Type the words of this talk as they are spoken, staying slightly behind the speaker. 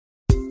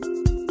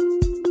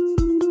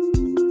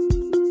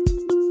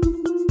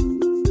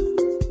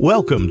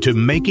Welcome to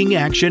Making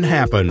Action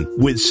Happen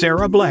with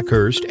Sarah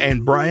Blackhurst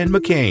and Brian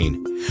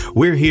McCain.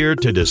 We're here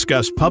to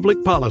discuss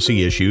public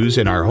policy issues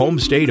in our home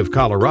state of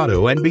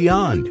Colorado and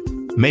beyond.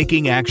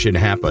 Making Action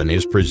Happen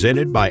is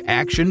presented by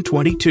Action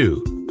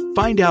 22.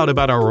 Find out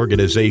about our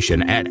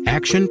organization at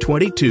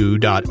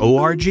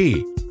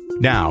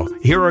action22.org. Now,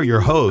 here are your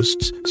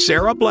hosts,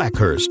 Sarah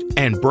Blackhurst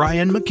and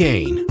Brian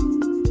McCain.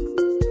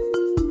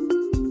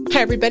 Hi,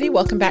 everybody.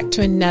 Welcome back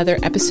to another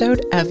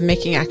episode of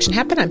Making Action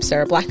Happen. I'm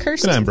Sarah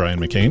Blackhurst. And I'm Brian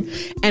McCain.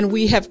 And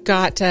we have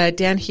got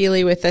Dan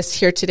Healy with us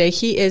here today.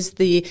 He is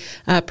the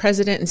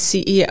president and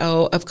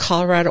CEO of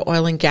Colorado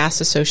Oil and Gas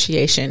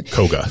Association.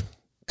 COGA.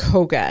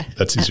 COGA.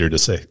 That's easier to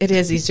say. It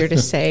is easier to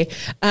say.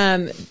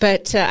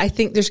 But I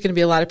think there's going to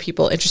be a lot of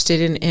people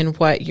interested in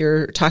what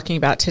you're talking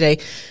about today.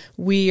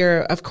 We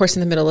are, of course,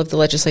 in the middle of the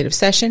legislative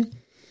session.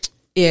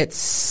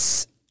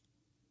 It's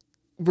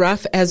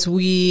rough as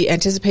we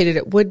anticipated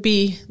it would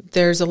be.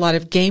 There's a lot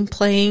of game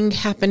playing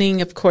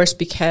happening, of course,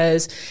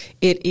 because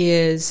it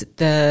is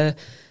it's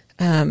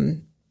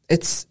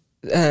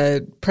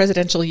a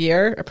presidential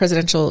year, a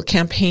presidential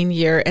campaign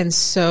year. And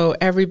so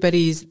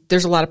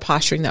there's a lot of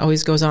posturing that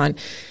always goes on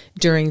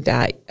during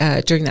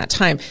that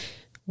time.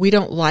 We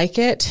don't like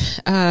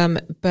it,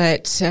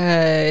 but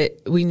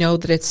we know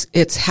that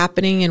it's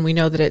happening and we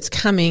know that it's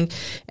coming.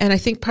 And I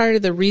think part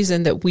of the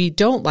reason that we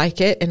don't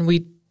like it and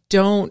we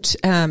don't,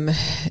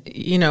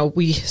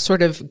 we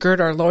sort of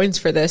gird our loins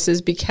for this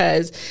is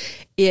because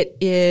it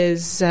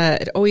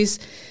always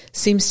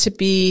seems to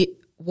be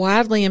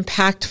wildly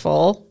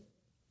impactful,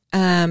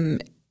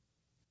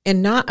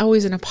 and not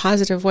always in a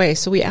positive way.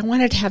 So I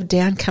wanted to have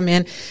Dan come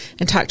in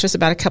and talk to us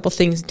about a couple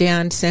things.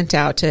 Dan sent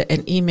out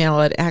an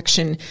email at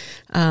Action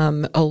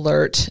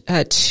Alert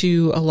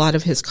to a lot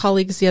of his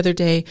colleagues the other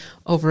day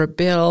over a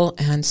bill.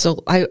 And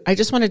so I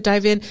just want to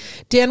dive in.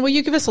 Dan, will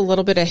you give us a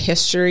little bit of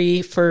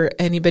history for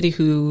anybody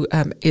who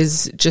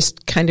is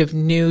just kind of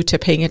new to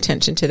paying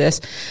attention to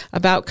this,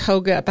 about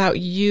COGA,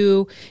 about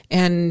you,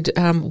 and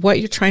what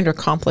you're trying to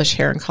accomplish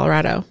here in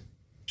Colorado?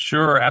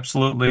 Sure,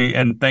 absolutely.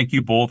 And thank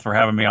you both for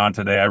having me on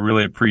today. I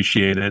really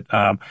appreciate it.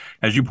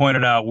 As you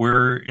pointed out,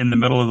 we're in the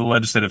middle of the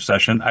legislative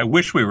session. I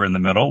wish we were in the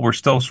middle. We're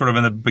still sort of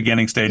in the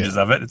beginning stages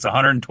of it. It's a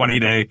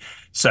 120-day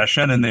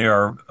session, and they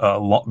are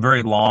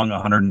very long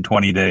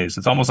 120 days.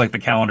 It's almost like the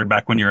calendar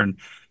back when you're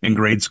in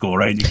grade school,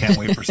 right? You can't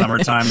wait for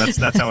summertime.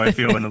 That's how I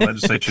feel when the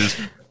legislature's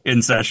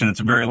in session. It's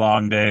very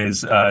long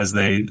days as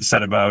they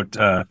set about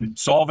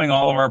solving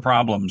all of our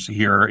problems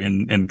here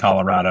in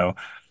Colorado.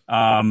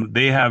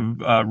 They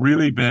have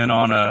really been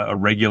on a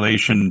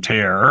regulation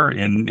tear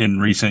in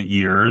recent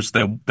years.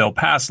 They'll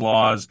pass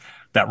laws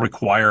that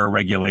require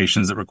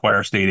regulations, that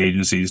require state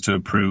agencies to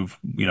approve,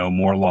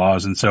 more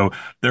laws. And so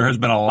there has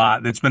been a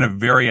lot. It's been a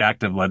very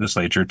active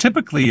legislature.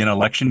 Typically in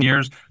election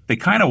years, they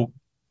kind of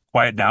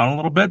quiet down a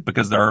little bit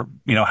because they're,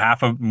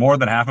 more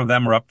than half of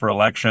them are up for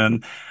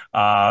election.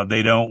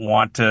 They don't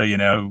want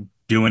to,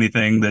 do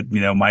anything that,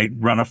 might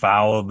run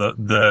afoul of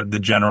the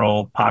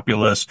general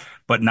populace,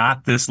 but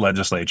not this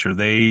legislature.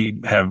 They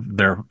have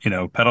their,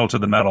 pedal to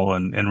the metal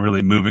and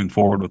really moving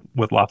forward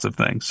with lots of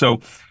things. So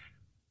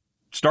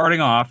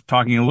starting off,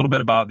 talking a little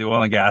bit about the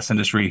oil and gas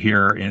industry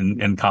here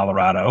in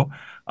Colorado.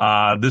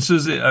 This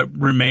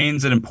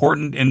remains an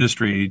important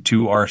industry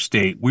to our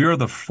state. We are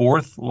the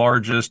fourth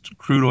largest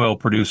crude oil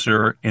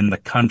producer in the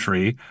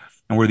country,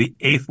 and we're the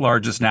eighth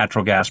largest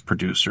natural gas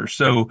producer.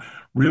 So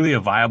really a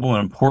viable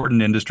and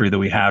important industry that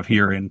we have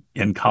here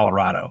in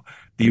Colorado.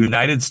 The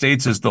United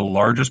States is the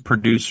largest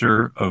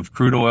producer of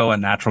crude oil and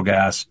natural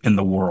gas in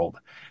the world.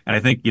 And I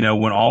think,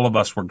 when all of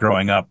us were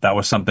growing up, that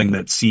was something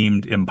that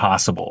seemed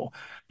impossible.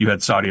 You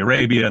had Saudi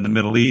Arabia and the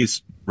Middle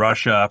East,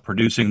 Russia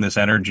producing this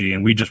energy,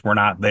 and we just were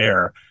not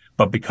there.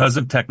 But because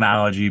of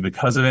technology,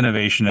 because of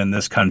innovation in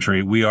this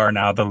country, we are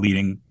now the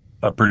leading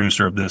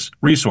producer of this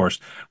resource,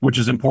 which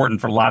is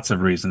important for lots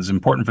of reasons.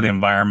 Important for the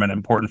environment,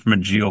 important from a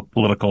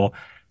geopolitical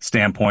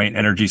standpoint,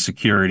 energy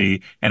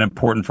security, and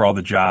important for all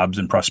the jobs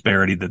and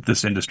prosperity that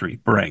this industry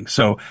brings.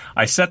 So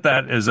I set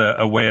that as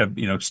a way of,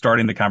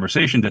 starting the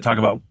conversation to talk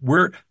about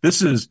what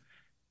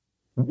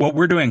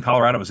we're doing in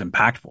Colorado is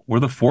impactful.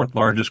 We're the fourth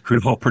largest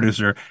crude oil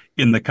producer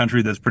in the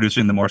country that's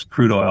producing the most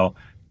crude oil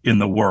in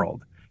the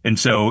world. And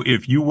so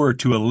if you were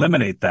to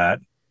eliminate that,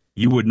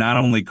 you would not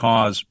only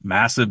cause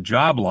massive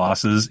job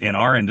losses in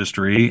our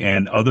industry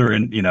and other,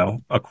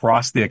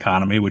 across the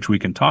economy, which we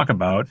can talk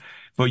about,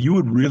 but you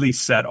would really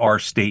set our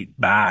state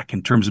back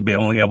in terms of being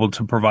only able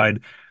to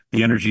provide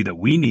the energy that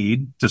we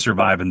need to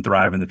survive and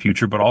thrive in the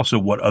future, but also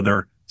what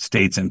other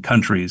states and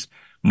countries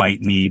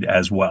might need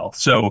as well.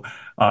 So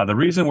the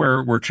reason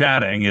we're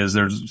chatting is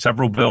there's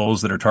several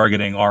bills that are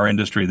targeting our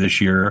industry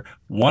this year.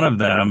 One of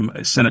them,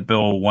 Senate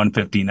Bill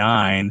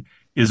 159,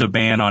 is a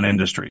ban on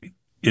industry.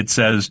 It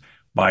says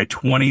by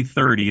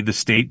 2030, the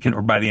state can,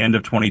 or by the end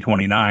of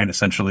 2029,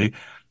 essentially,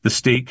 the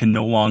state can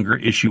no longer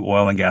issue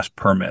oil and gas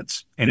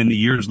permits. And in the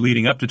years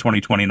leading up to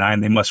 2029,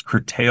 they must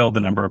curtail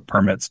the number of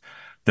permits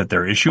that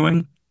they're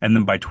issuing. And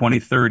then by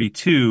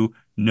 2032,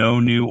 no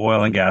new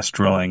oil and gas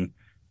drilling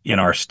in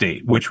our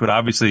state, which would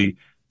obviously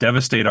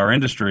devastate our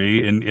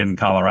industry in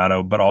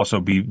Colorado, but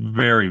also be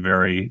very,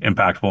 very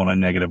impactful in a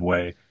negative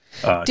way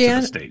to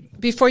Dan, the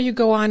state. before you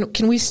go on,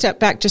 can we step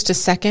back just a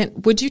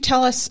second? Would you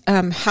tell us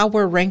how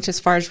we're ranked as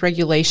far as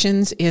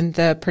regulations in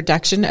the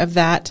production of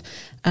that,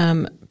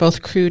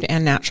 both crude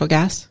and natural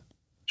gas?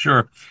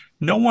 Sure.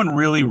 No one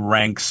really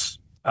ranks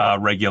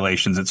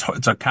regulations.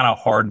 It's a kind of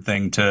hard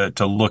thing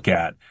to look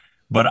at,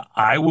 but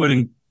I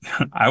would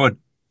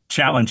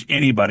challenge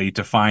anybody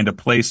to find a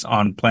place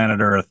on planet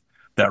Earth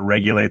that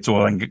regulates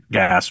oil and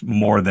gas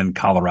more than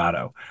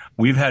Colorado.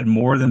 We've had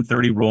more than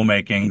 30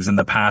 rulemakings in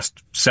the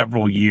past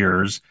several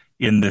years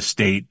in this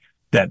state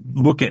that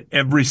look at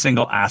every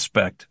single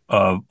aspect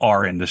of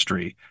our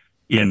industry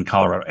in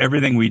Colorado.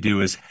 Everything we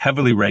do is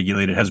heavily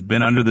regulated, has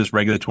been under this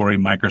regulatory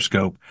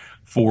microscope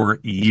for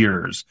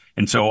years.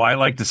 And so I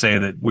like to say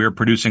that we're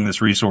producing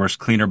this resource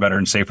cleaner, better,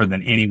 and safer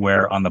than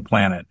anywhere on the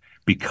planet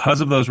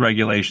because of those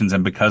regulations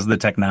and because of the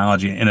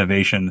technology and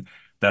innovation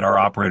that our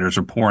operators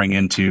are pouring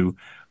into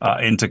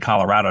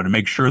Colorado to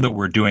make sure that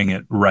we're doing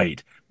it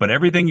right. But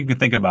everything you can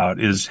think about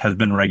has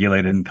been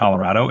regulated in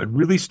Colorado. It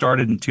really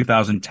started in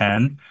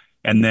 2010.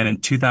 And then in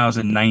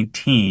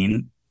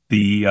 2019,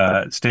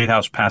 the State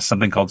House passed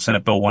something called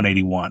Senate Bill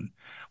 181,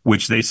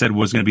 which they said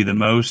was going to be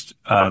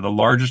the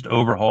largest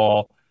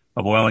overhaul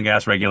of oil and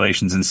gas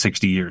regulations in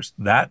 60 years.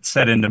 That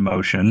set into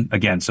motion,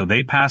 again, so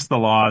they passed the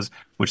laws,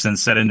 which then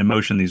set into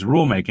motion these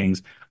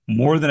rulemakings,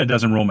 more than a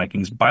dozen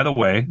rulemakings. By the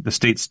way, the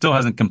state still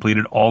hasn't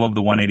completed all of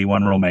the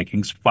 181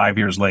 rulemakings 5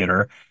 years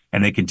later,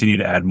 and they continue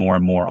to add more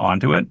and more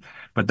onto it.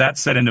 But that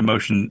set into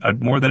motion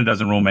more than a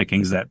dozen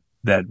rulemakings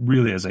that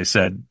really, as I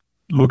said,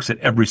 looks at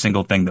every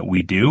single thing that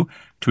we do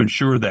to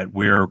ensure that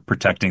we're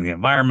protecting the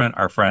environment,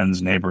 our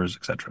friends, neighbors,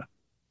 et cetera.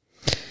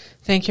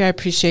 Thank you. I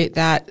appreciate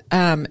that.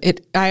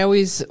 I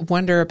always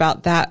wonder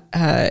about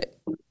that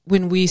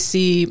when we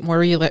see more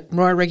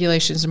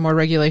regulations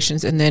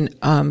and then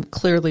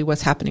clearly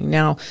what's happening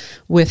now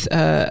with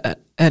an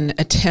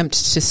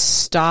attempt to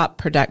stop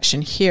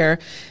production here.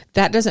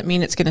 That doesn't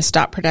mean it's going to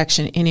stop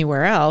production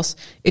anywhere else.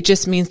 It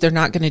just means they're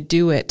not going to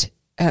do it.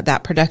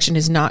 That production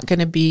is not going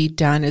to be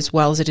done as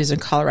well as it is in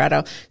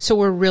Colorado. So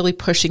we're really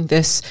pushing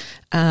this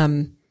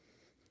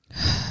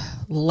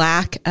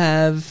lack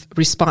of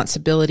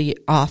responsibility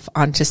off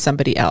onto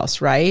somebody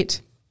else, right?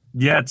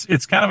 Yeah,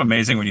 it's kind of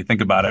amazing when you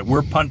think about it.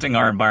 We're punting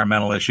our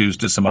environmental issues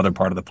to some other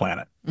part of the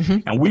planet.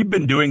 Mm-hmm. And we've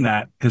been doing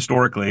that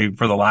historically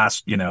for the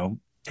last,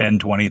 10,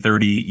 20,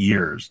 30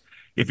 years,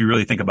 if you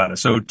really think about it.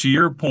 So to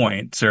your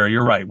point, Sarah,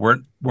 you're right. We're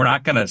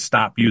not going to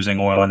stop using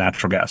oil and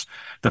natural gas.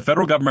 The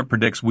federal government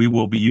predicts we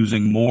will be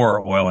using more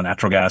oil and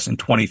natural gas in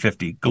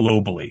 2050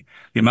 globally.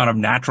 The amount of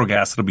natural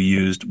gas that will be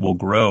used will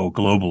grow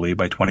globally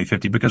by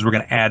 2050 because we're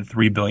going to add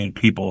 3 billion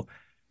people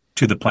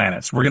to the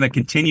planet. So we're going to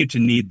continue to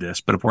need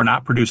this. But if we're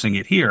not producing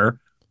it here,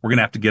 we're going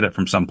to have to get it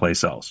from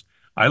someplace else.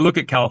 I look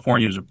at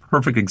California as a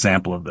perfect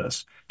example of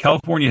this.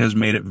 California has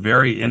made it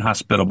very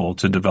inhospitable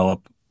to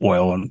develop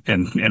oil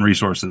and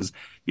resources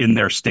in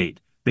their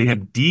state. They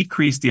have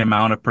decreased the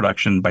amount of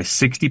production by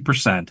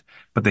 60%,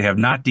 but they have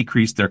not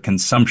decreased their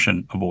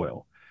consumption of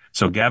oil.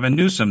 So Gavin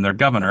Newsom, their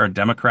governor, a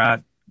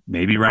Democrat,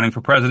 maybe running for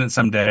president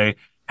someday,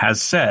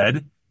 has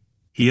said,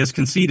 he has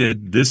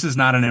conceded, this is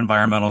not an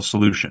environmental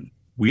solution.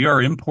 We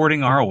are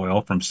importing our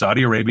oil from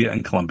Saudi Arabia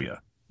and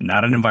Colombia,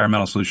 not an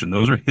environmental solution.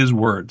 Those are his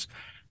words.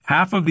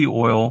 Half of the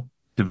oil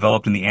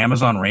developed in the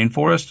Amazon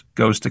rainforest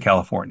goes to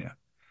California.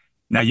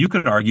 Now, you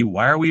could argue,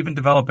 why are we even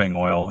developing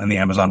oil in the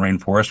Amazon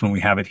rainforest when we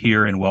have it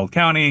here in Weld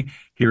County,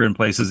 here in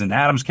places in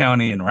Adams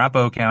County, in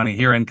Arapahoe County,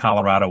 here in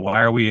Colorado?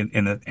 Why are we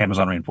in the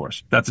Amazon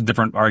rainforest? That's a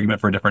different argument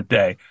for a different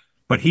day.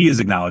 But he is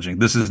acknowledging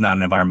this is not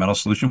an environmental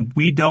solution.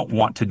 We don't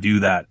want to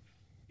do that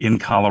in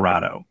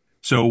Colorado.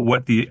 So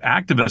what the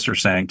activists are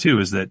saying, too,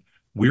 is that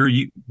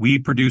we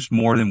produce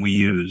more than we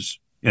use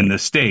in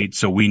this state,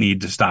 so we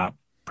need to stop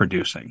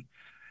producing.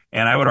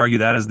 And I would argue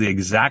that is the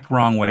exact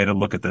wrong way to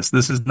look at this.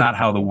 This is not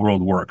how the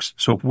world works.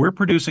 So if we're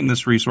producing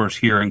this resource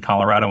here in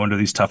Colorado under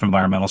these tough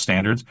environmental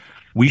standards,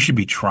 we should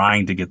be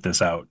trying to get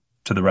this out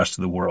to the rest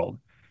of the world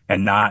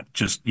and not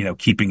just,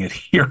 keeping it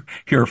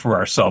here for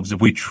ourselves. If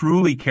we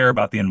truly care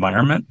about the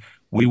environment,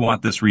 we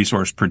want this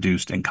resource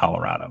produced in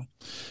Colorado.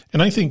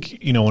 And I think,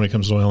 when it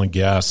comes to oil and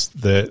gas,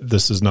 that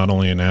this is not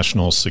only a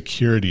national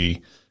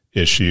security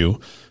issue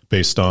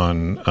based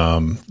on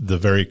the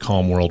very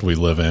calm world we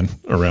live in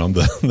around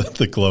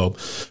the globe,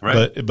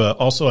 right, but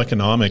also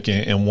economic.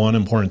 And one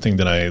important thing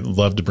that I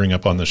love to bring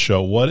up on the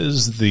show, what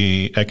is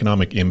the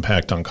economic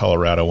impact on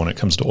Colorado when it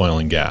comes to oil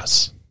and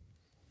gas?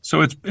 So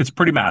it's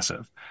pretty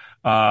massive.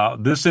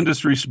 This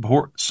industry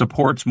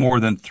supports more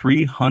than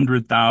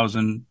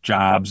 300,000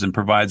 jobs and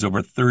provides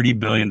over $30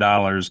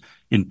 billion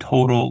in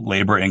total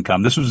labor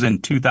income. This was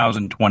in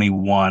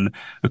 2021,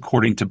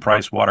 according to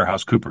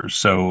PricewaterhouseCoopers.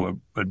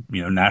 So,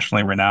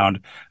 nationally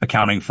renowned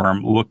accounting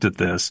firm looked at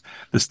this.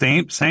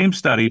 The same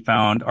study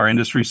found our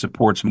industry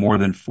supports more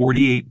than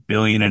 $48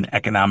 billion in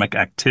economic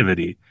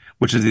activity,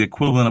 which is the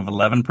equivalent of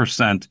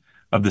 11%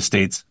 of the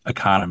state's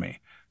economy.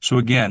 So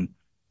again,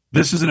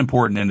 This is an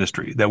important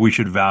industry that we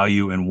should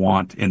value and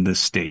want in this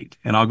state.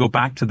 And I'll go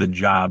back to the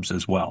jobs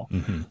as well.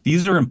 Mm-hmm.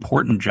 These are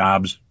important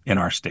jobs in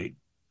our state.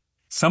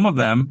 Some of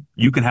them,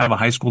 you can have a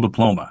high school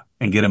diploma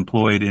and get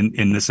employed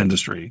in this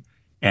industry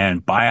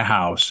and buy a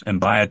house and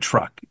buy a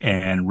truck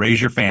and raise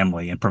your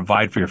family and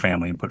provide for your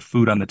family and put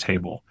food on the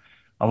table.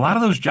 A lot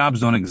of those jobs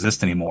don't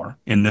exist anymore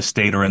in this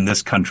state or in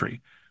this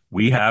country.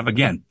 We have,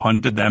 again,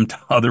 punted them to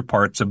other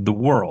parts of the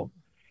world.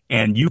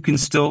 And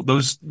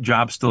those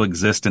jobs still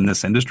exist in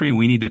this industry.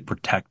 We need to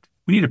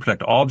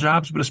protect all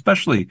jobs, but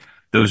especially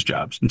those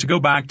jobs. And to go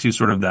back to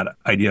sort of that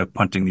idea of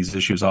punting these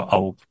issues,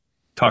 I'll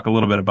talk a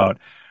little bit about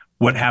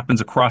what happens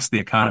across the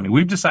economy.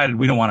 We've decided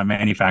we don't want to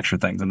manufacture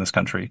things in this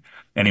country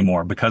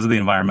anymore because of the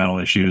environmental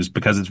issues,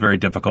 because it's very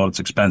difficult, it's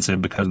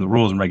expensive, because of the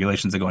rules and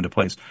regulations that go into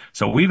place.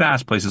 So we've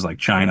asked places like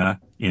China,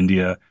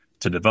 India,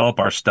 to develop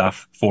our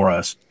stuff for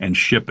us and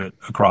ship it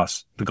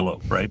across the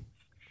globe, right?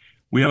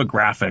 We have a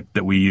graphic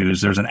that we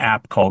use. There's an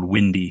app called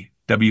Windy,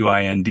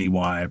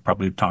 W-I-N-D-Y. I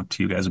probably talked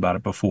to you guys about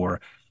it before.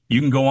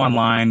 You can go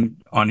online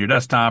on your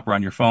desktop or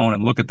on your phone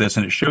and look at this,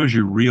 and it shows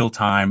you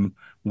real-time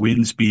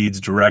wind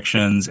speeds,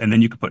 directions, and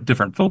then you can put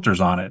different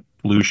filters on it,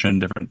 pollution,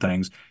 different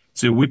things.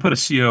 So we put a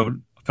CO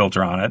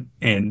filter on it,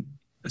 and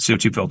a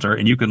CO2 filter,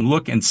 and you can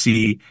look and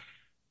see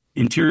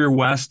interior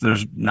west,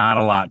 there's not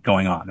a lot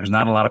going on. There's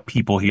not a lot of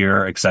people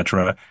here,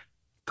 etc.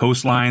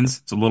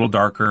 Coastlines, it's a little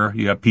darker.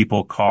 You have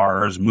people,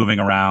 cars, moving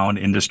around,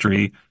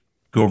 industry.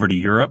 Go over to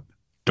Europe,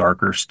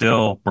 darker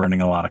still,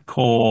 burning a lot of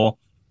coal.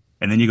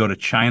 And then you go to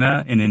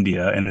China and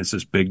India, and it's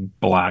this big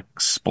black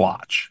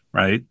splotch,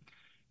 right?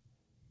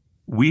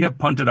 We have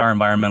punted our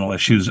environmental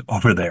issues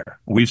over there.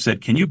 We've said,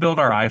 can you build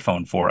our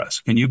iPhone for us?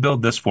 Can you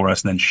build this for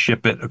us and then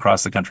ship it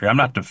across the country? I'm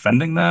not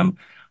defending them.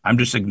 I'm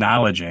just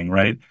acknowledging,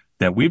 right,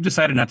 that we've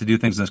decided not to do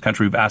things in this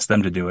country. We've asked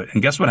them to do it.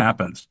 And guess what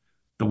happens?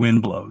 The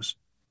wind blows.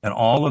 And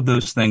all of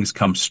those things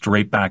come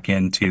straight back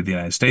into the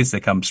United States.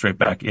 They come straight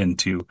back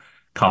into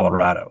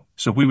Colorado.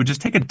 So if we would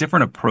just take a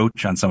different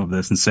approach on some of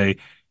this and say,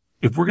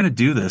 if we're going to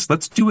do this,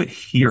 let's do it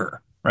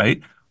here,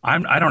 right?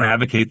 I don't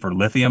advocate for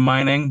lithium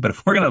mining, but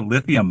if we're going to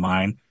lithium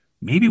mine,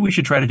 maybe we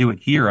should try to do it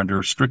here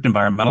under strict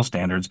environmental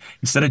standards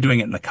instead of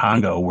doing it in the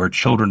Congo where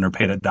children are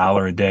paid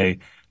 $1 a day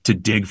to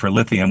dig for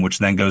lithium, which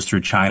then goes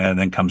through China and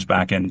then comes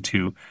back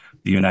into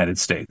the United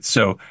States.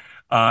 So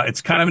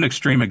it's kind of an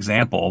extreme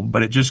example,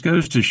 but it just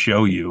goes to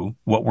show you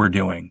what we're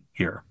doing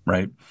here,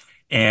 right?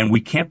 And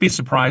we can't be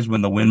surprised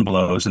when the wind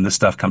blows and this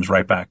stuff comes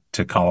right back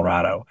to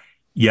Colorado.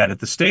 Yet at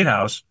the State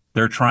House,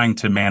 they're trying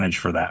to manage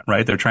for that,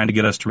 right? They're trying to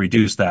get us to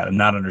reduce that and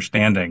not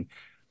understanding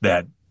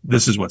that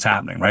this is what's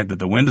happening, right? That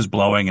the wind is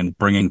blowing and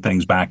bringing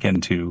things back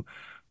into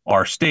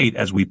our state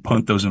as we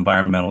punt those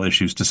environmental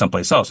issues to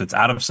someplace else. It's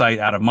out of sight,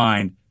 out of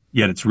mind,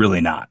 yet it's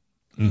really not.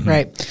 Mm-hmm.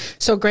 Right.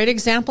 So a great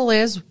example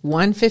is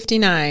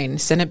 159,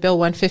 Senate Bill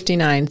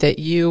 159 that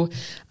you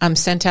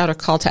sent out a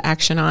call to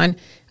action on.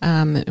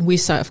 We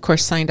saw, of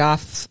course, signed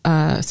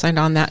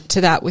on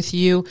that with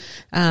you.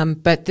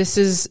 But this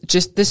is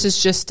just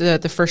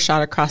the first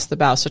shot across the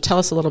bow. So tell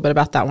us a little bit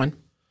about that one.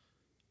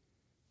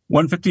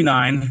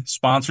 159,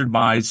 sponsored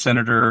by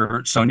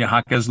Senator Sonia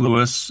Jaquez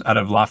Lewis out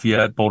of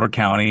Lafayette, Boulder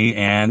County,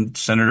 and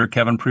Senator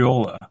Kevin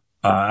Priola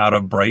out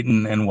of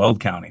Brighton and Weld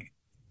County.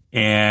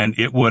 And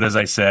it would, as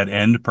I said,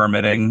 end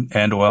permitting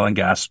and oil and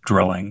gas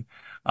drilling,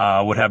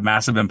 would have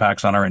massive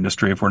impacts on our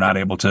industry if we're not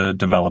able to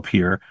develop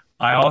here.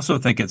 I also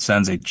think it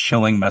sends a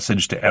chilling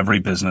message to every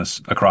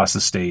business across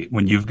the state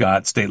when you've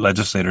got state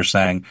legislators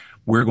saying,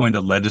 we're going to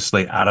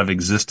legislate out of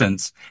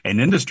existence an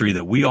industry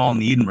that we all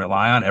need and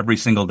rely on every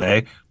single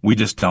day. We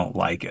just don't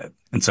like it.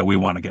 And so we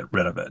want to get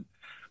rid of it.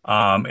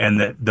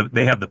 And that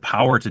they have the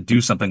power to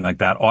do something like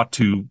that ought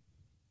to,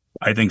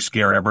 I think,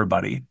 scare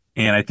everybody.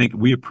 And I think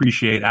we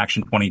appreciate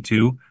Action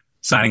 22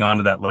 signing on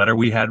to that letter.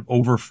 We had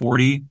over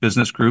 40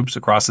 business groups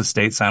across the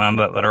state sign on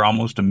to that letter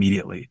almost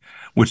immediately,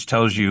 which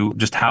tells you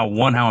just how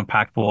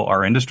impactful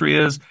our industry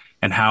is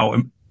and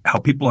how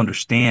people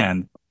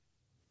understand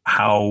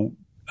how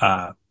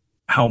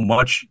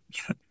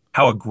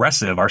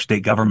aggressive our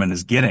state government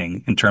is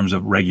getting in terms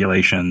of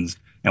regulations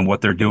and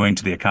what they're doing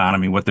to the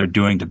economy, what they're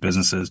doing to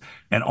businesses.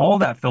 And all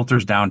that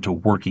filters down to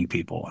working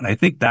people. And I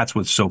think that's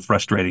what's so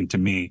frustrating to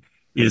me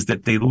is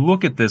that they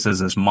look at this as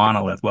this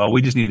monolith. Well,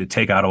 we just need to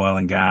take out oil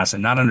and gas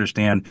and not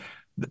understand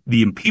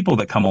the people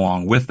that come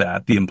along with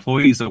that, the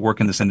employees that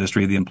work in this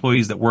industry, the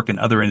employees that work in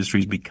other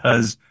industries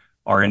because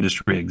our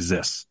industry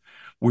exists.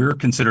 We're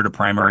considered a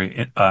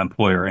primary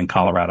employer in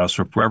Colorado.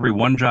 So for every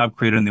one job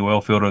created in the oil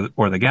field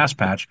or the gas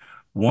patch,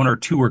 one or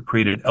two are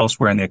created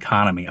elsewhere in the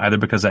economy, either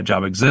because that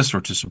job exists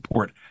or to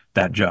support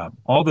that job.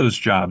 All those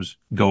jobs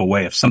go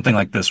away if something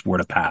like this were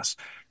to pass.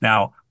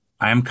 Now,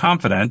 I am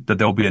confident that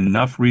there'll be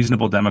enough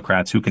reasonable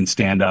Democrats who can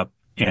stand up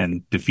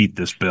and defeat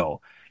this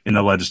bill in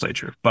the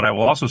legislature. But I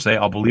will also say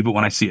I'll believe it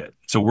when I see it.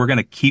 So we're going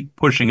to keep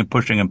pushing and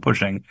pushing and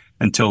pushing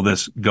until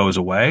this goes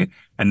away.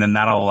 And then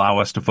that'll allow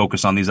us to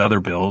focus on these other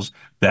bills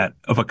that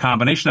if a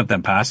combination of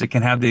them pass, it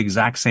can have the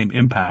exact same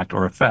impact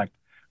or effect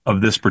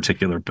of this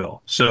particular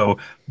bill. So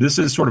this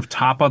is sort of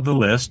top of the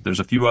list. There's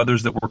a few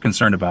others that we're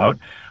concerned about.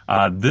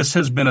 This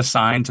has been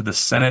assigned to the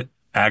Senate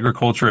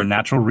Agriculture and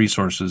Natural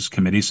Resources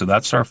Committee. So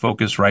that's our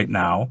focus right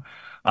now.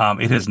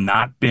 It has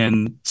not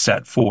been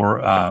set for,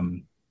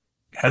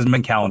 hasn't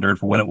been calendared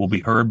for when it will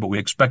be heard, but we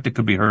expect it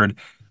could be heard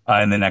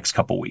in the next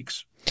couple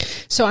weeks.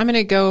 So I'm going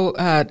to go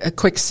a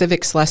quick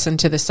civics lesson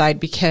to the side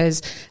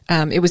because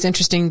it was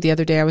interesting. The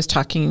other day I was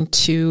talking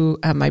to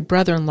my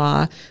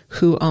brother-in-law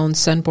who owns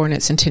Sunborn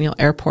at Centennial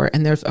Airport.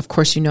 And there's, of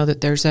course, you know that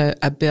there's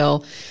a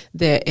bill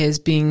that is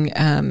being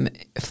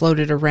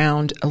floated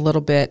around a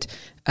little bit.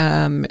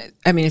 I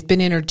mean, it's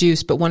been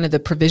introduced, but one of the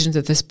provisions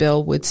of this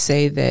bill would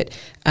say that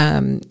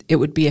it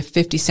would be a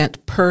 50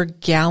 cent per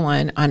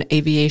gallon on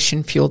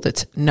aviation fuel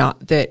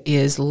that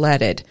is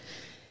leaded.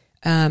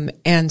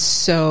 And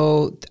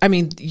so, I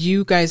mean,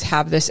 you guys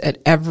have this at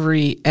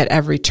every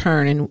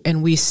turn,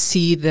 and we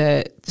see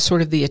the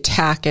sort of the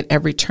attack at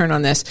every turn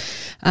on this.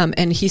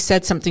 And he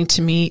said something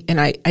to me, and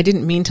I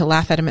didn't mean to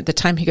laugh at him at the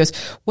time. He goes,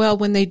 well,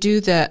 when they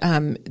do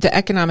the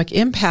economic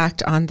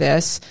impact on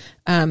this,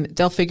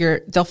 they'll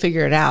figure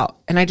it out.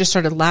 And I just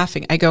started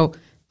laughing. I go,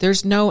 there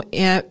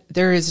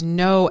is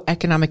no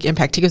economic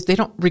impact. He goes, they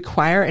don't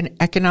require an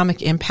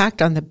economic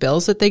impact on the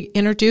bills that they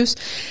introduce.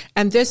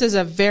 And this is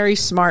a very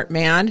smart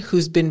man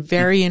who's been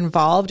very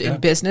involved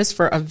in business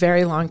for a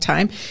very long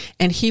time.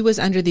 And he was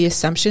under the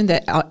assumption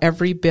that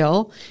every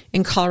bill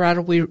in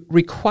Colorado we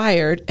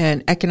required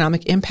an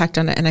economic impact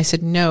on it. And I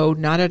said, no,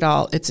 not at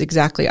all. It's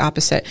exactly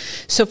opposite.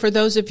 So for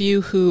those of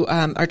you who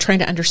are trying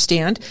to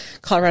understand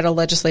Colorado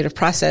legislative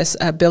process,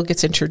 a bill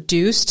gets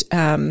introduced,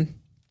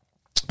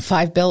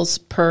 5 bills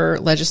per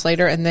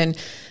legislator, and then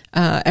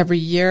every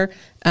year,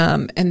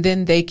 and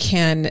then they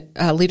can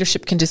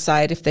leadership can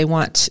decide if they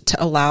want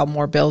to allow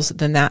more bills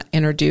than that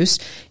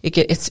introduced.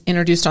 It's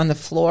introduced on the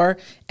floor,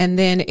 and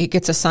then it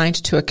gets assigned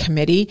to a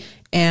committee,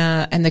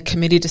 and the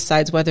committee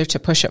decides whether to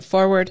push it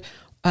forward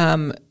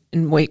and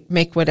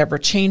make whatever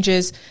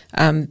changes.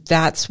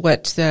 That's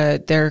what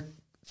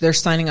they're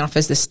signing off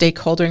as the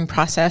stakeholdering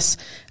process,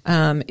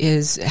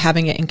 is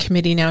having it in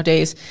committee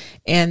nowadays.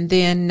 And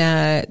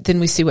then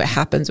we see what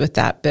happens with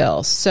that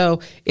bill.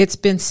 So it's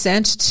been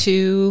sent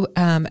to,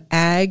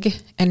 Ag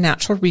and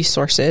Natural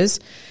Resources.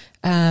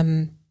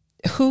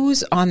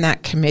 Who's on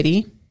that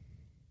committee?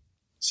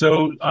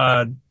 So,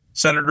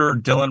 Senator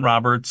Dylan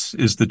Roberts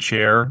is the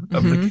chair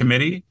of the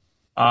committee.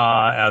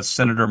 As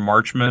Senator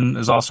Marchman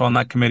is also on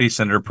that committee,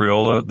 Senator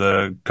Priola,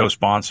 the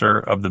co-sponsor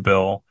of the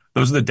bill.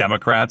 Those are the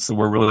Democrats that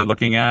we're really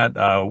looking at.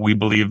 We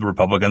believe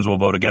Republicans will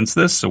vote against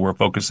this, so we're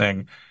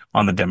focusing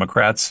on the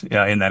Democrats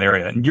in that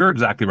area. And you're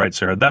exactly right,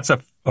 Sarah. That's a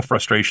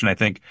frustration, I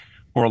think,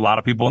 for a lot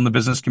of people in the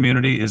business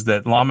community, is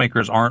that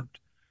lawmakers aren't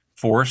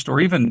forced, or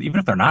even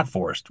if they're not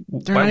forced,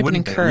 why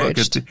wouldn't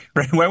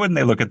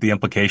they look at the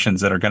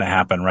implications that are going to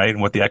happen, right,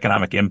 and what the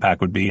economic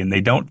impact would be? And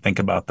they don't think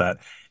about that.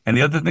 And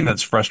the other thing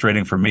that's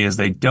frustrating for me is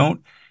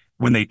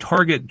when they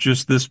target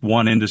just this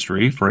one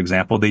industry, for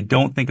example, they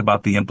don't think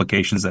about the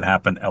implications that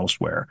happen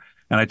elsewhere.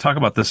 And I talk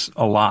about this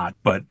a lot,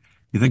 but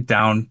you think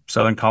down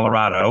southern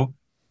Colorado,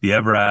 the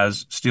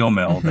Evraz steel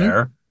mill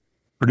there,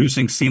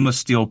 producing seamless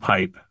steel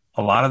pipe,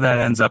 a lot of that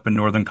ends up in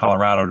northern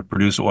Colorado to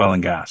produce oil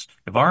and gas.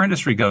 If our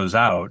industry goes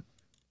out,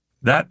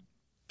 that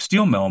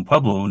steel mill in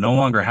Pueblo no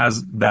longer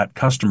has that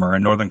customer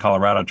in northern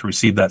Colorado to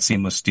receive that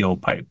seamless steel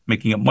pipe,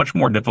 making it much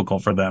more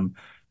difficult for them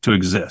to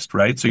exist,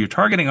 right? So you're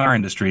targeting our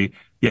industry,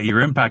 yet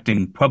you're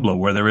impacting Pueblo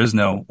where there is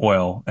no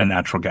oil and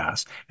natural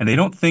gas. And they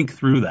don't think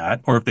through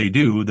that, or if they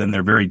do, then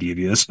they're very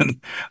devious.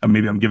 And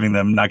maybe I'm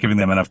not giving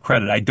them enough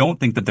credit. I don't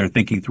think that they're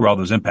thinking through all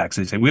those impacts.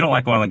 They say, we don't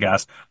like oil and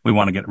gas, we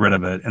want to get rid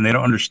of it. And they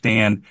don't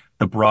understand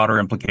the broader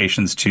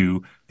implications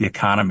to the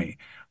economy.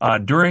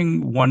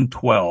 During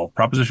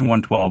Proposition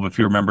 112, if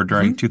you remember,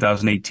 during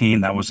 2018,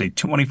 that was a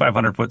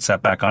 2,500-foot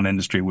setback on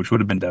industry, which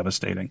would have been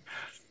devastating.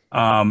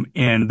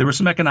 And there was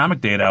some economic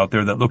data out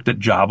there that looked at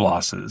job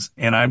losses.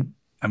 And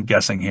I'm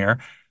guessing here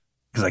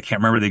because I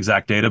can't remember the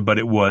exact data, but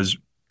it was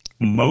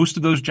most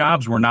of those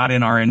jobs were not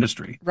in our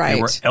industry. Right.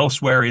 They were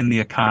elsewhere in the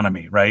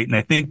economy. Right. And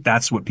I think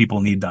that's what people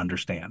need to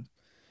understand.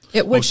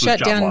 It would shut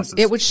down.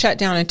 It would shut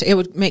down. It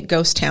would make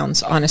ghost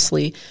towns,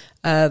 honestly,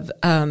 of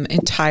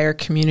entire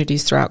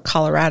communities throughout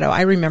Colorado.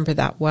 I remember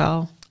that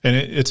well. And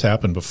it's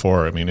happened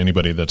before. I mean,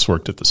 anybody that's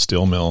worked at the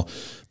steel mill,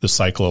 the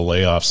cycle of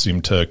layoffs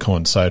seemed to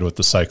coincide with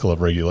the cycle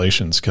of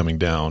regulations coming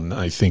down.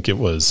 I think it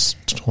was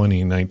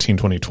 2019,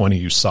 2020,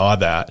 you saw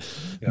that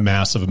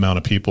massive amount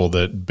of people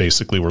that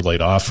basically were laid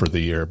off for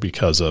the year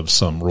because of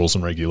some rules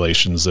and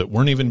regulations that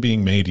weren't even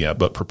being made yet,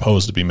 but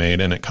proposed to be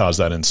made. And it caused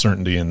that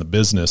uncertainty in the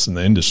business and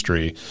the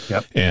industry.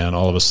 Yep. And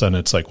all of a sudden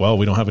it's like, well,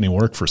 we don't have any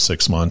work for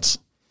 6 months.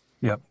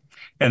 Yep.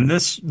 And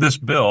this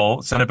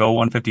bill, Senate Bill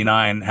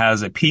 159,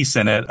 has a piece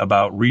in it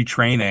about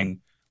retraining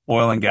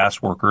oil and gas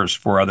workers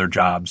for other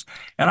jobs.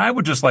 And I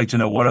would just like to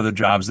know what other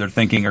jobs they're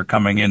thinking are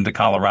coming into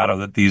Colorado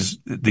that these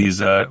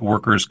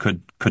workers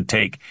could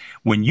take.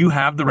 When you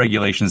have the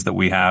regulations that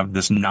we have,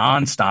 this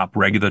nonstop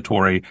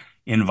regulatory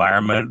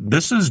environment.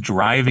 This is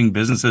driving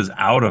businesses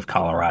out of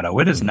Colorado.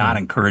 It is not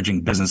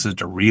encouraging businesses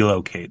to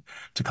relocate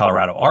to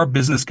Colorado. Our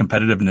business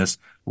competitiveness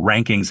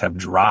rankings have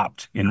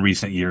dropped in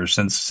recent years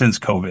since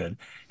COVID.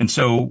 And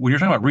so when you're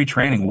talking about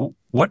retraining,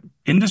 what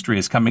industry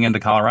is coming into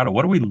Colorado?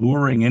 What are we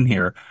luring in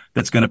here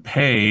that's going to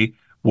pay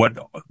what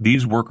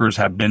these workers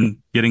have been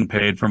getting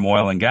paid from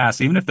oil and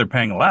gas, even if they're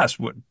paying less?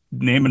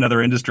 Name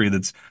another industry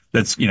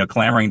that's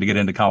clamoring to get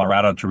into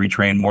Colorado to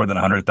retrain more than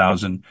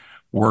 100,000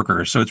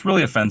 workers. So it's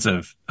really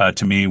offensive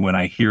to me when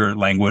I hear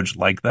language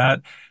like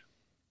that.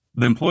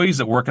 The employees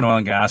that work in oil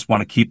and gas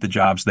want to keep the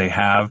jobs they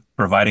have,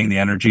 providing the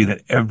energy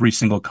that every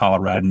single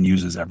Coloradan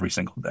uses every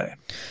single day.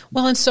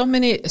 Well, and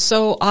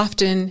so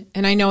often,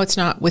 and I know it's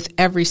not with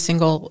every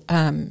single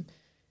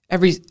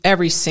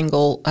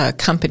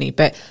company,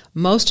 but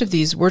most of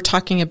these, we're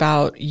talking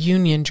about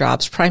union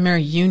jobs,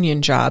 primary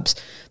union jobs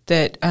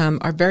that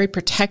are very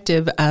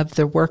protective of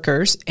the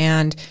workers,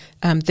 and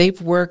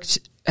they've worked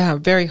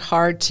very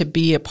hard to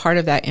be a part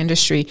of that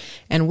industry,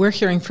 and we're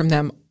hearing from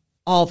them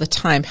all the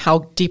time how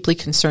deeply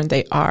concerned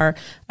they are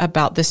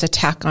about this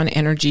attack on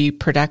energy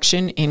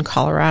production in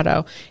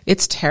Colorado.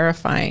 It's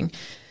terrifying.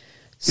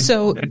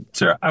 So,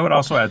 Sarah, I would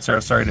also add,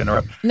 Sarah, sorry to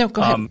interrupt. No,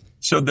 go ahead.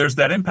 So there's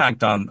that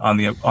impact on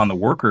the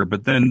worker,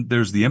 but then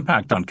there's the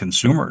impact on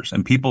consumers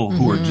and people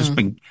who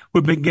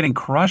who've been getting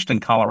crushed in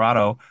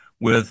Colorado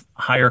with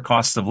higher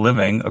costs of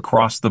living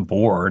across the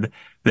board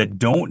that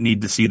don't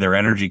need to see their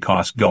energy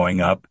costs going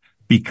up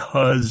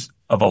because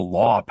of a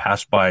law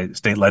passed by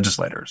state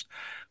legislators.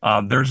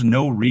 There's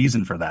no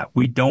reason for that.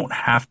 We don't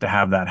have to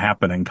have that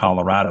happen in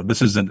Colorado.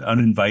 This is an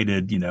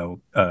uninvited,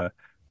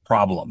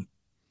 problem.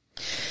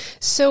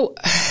 So,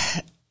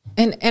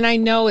 and I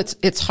know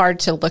it's hard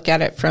to look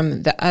at it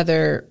from the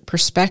other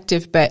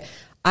perspective, but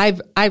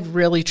I've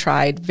really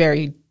tried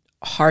very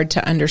hard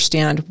to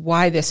understand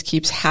why this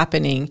keeps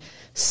happening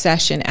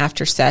session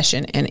after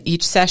session, and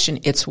each session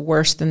it's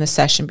worse than the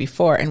session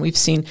before. And we've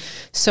seen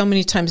so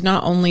many times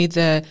not only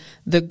the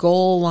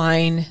goal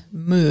line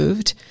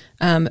moved,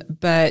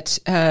 but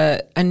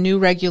a new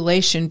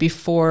regulation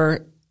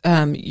before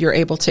you're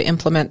able to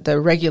implement the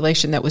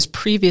regulation that was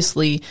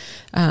previously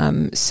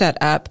set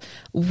up.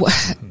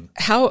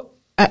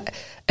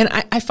 And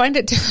I find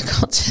it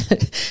difficult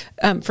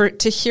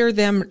to hear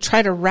them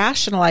try to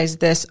rationalize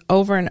this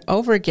over and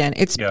over again.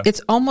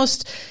 It's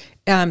almost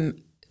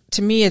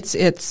to me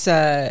it's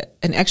an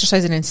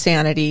exercise in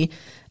insanity.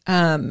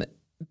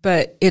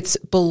 But it's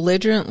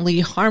belligerently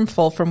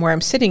harmful from where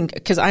I'm sitting,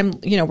 because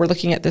we're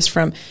looking at this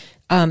from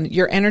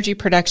your energy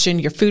production,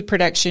 your food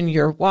production,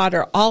 your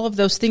water, all of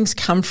those things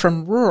come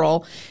from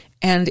rural,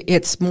 and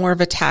it's more of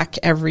attack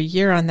every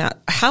year on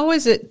that. How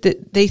is it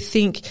that they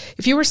think,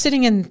 if you were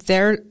sitting in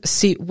their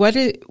seat, what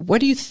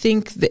do you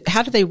think,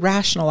 how do they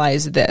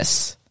rationalize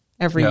this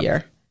every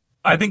year?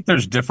 I think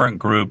there's different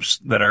groups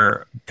that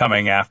are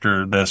coming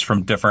after this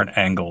from different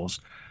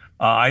angles.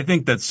 I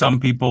think that some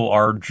people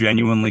are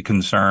genuinely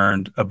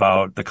concerned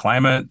about the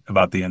climate,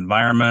 about the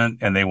environment,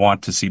 and they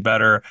want to see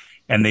better.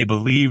 And they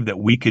believe that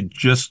we could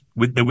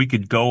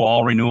go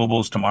all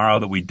renewables tomorrow,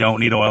 that we don't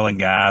need oil and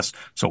gas.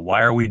 So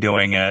why are we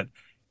doing it?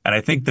 And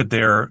I think that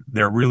they're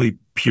really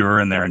pure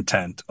in their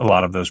intent, a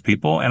lot of those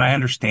people. And I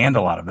understand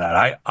a lot of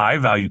that. I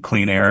value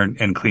clean air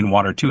and clean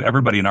water too.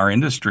 Everybody in our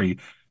industry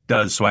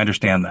does. So I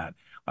understand that.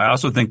 I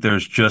also think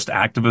there's just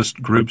activist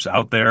groups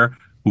out there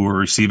who are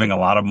receiving a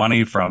lot of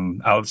money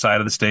from outside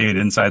of the state,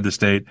 inside the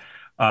state,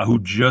 who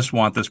just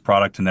want this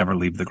product to never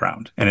leave the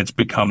ground. And it's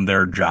become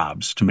their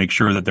jobs to make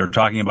sure that they're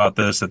talking about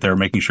this, that they're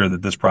making sure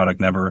that this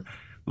product never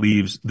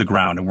leaves the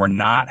ground. And we're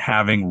not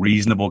having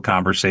reasonable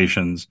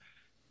conversations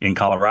in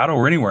Colorado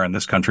or anywhere in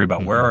this country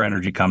about where our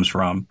energy comes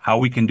from, how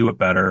we can do it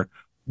better,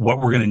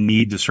 what we're going to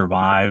need to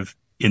survive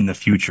in the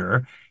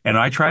future. And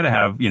I try to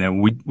have,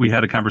 we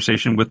had a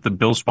conversation with the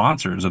bill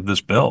sponsors of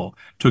this bill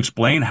to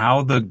explain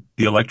how the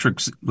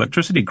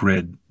electricity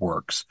grid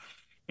works,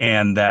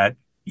 and that,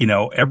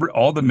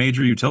 all the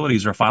major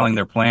utilities are filing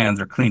their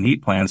clean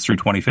heat plans through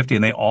 2050,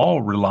 and they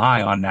all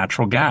rely on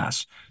natural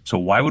gas. So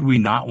why would we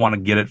not want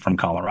to get it from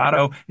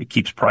Colorado? It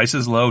keeps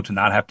prices low to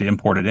not have to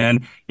import it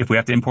in. If we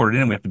have to import it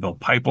in, we have to build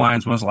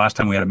pipelines. When was the last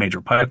time we had a major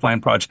pipeline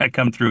project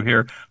come through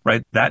here,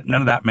 right?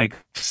 None of that makes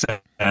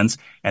sense.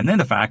 And then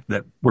the fact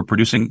that we're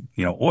producing,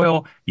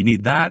 oil, you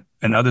need that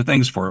and other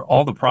things for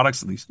all the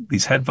products,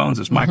 these headphones,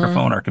 this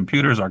microphone, our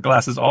computers, our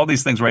glasses, all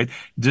these things, right?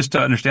 Just to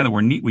understand that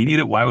we need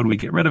it. Why would we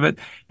get rid of it?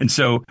 And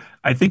so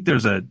I think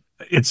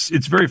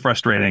it's very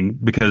frustrating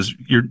because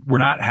we're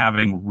not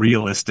having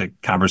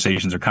realistic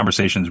conversations or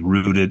conversations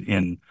rooted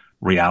in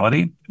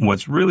reality. And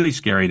what's really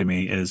scary to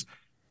me is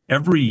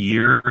every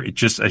year, it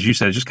just, as you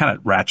said, it just kind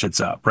of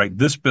ratchets up, right?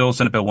 This bill,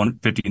 Senate Bill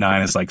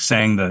 159, is like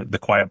saying the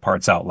quiet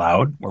parts out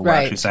loud, where we're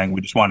actually saying we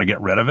just want to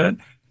get rid of it.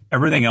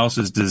 Everything else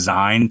is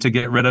designed to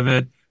get rid of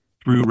it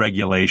through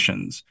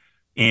regulations.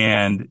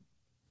 And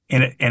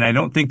I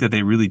don't think that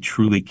they really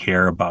truly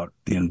care about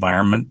the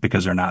environment,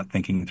 because they're not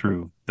thinking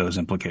through those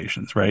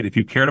implications, right? If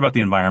you cared about the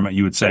environment,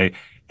 you would say,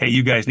 hey,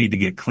 you guys need to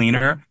get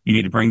cleaner. You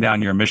need to bring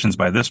down your emissions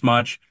by this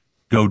much.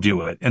 go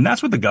do it. And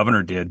that's what the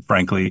governor did,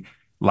 frankly,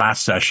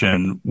 last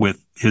session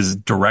with his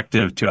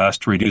directive to us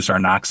to reduce our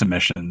NOx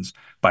emissions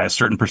by a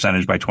certain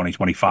percentage by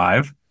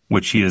 2025,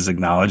 which he has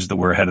acknowledged that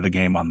we're ahead of the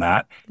game on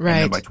that. Right.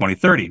 And then by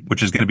 2030,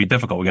 which is going to be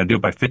difficult. We got to do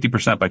it by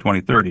 50% by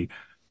 2030.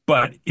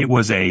 But it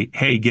was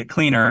hey, get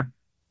cleaner,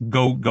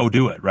 go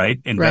do it, right?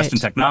 Invest in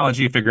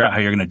technology, figure out how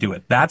you're going to do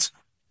it. That's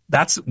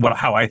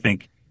how I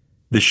think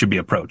this should be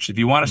approached. If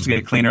you want us to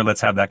get cleaner,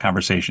 let's have that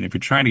conversation. If you're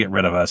trying to get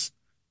rid of us,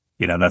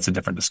 that's a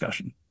different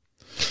discussion.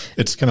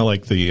 It's kind of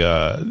like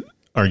the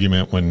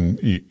argument when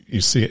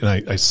you see it, and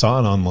I saw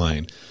it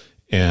online,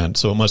 and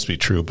so it must be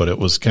true, but it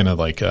was kind of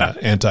like an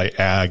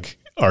anti-ag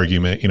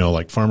argument,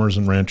 like farmers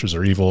and ranchers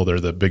are evil. They're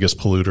the biggest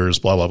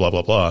polluters, blah, blah, blah,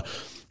 blah, blah.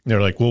 And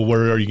they're like, well,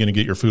 where are you going to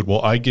get your food?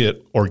 Well, I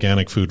get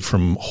organic food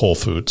from Whole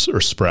Foods or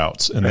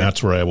Sprouts, and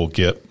that's where I will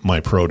get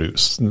my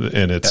produce. And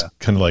it's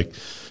kind of like,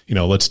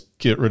 let's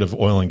get rid of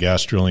oil and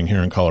gas drilling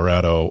here in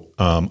Colorado.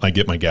 I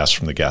get my gas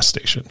from the gas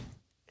station.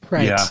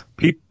 Right. Yeah.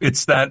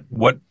 It's that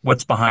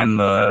what's behind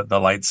the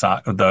light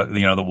socket,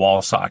 the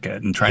wall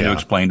socket, and trying to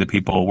explain to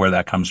people where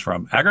that comes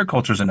from.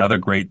 Agriculture is another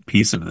great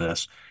piece of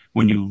this.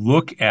 When you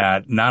look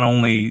at not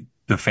only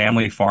the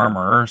family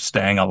farmer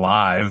staying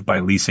alive by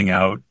leasing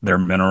out their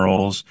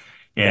minerals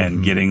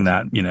and getting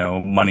that,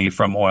 money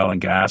from oil and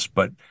gas,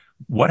 but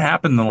what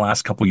happened in the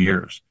last couple of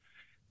years?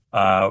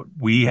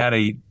 We had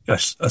a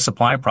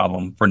supply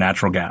problem for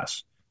natural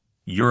gas.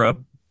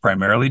 Europe,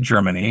 primarily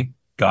Germany,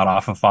 got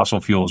off of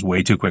fossil fuels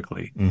way too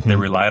quickly. They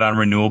relied on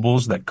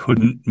renewables that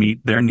couldn't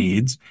meet their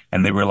needs,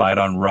 and they relied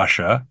on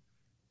Russia,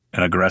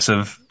 an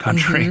aggressive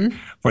country,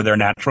 for their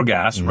natural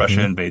gas.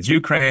 Russia invades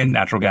Ukraine,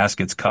 natural gas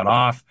gets cut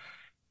off.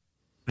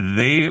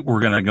 They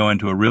were going to go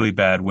into a really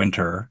bad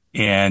winter,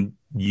 and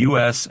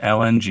U.S.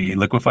 LNG,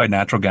 liquefied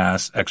natural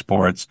gas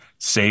exports,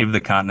 saved the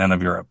continent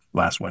of Europe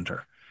last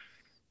winter.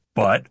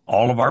 But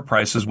all of our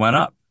prices went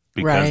up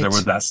because there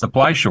was that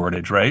supply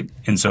shortage, right?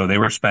 And so they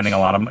were paying a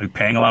lot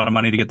of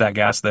money to get that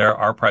gas there.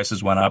 Our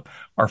prices went up.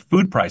 Our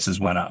food prices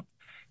went up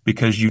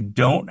because you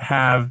don't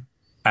have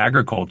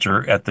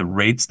agriculture at the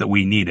rates that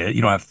we need it.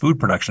 You don't have food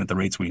production at the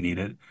rates we need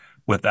it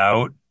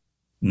without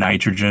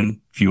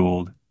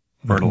nitrogen-fueled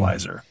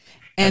fertilizer.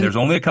 And there's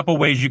only a couple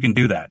ways you can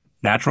do that: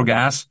 natural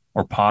gas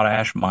or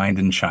potash mined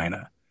in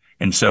China.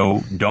 And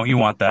so don't you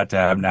want that to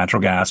have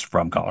natural gas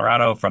from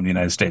Colorado, from the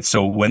United States?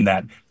 So when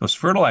those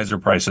fertilizer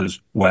prices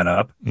went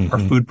up, our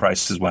food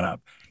prices went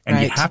up.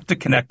 And you have to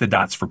connect the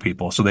dots for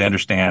people so they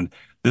understand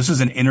this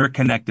is an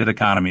interconnected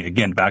economy.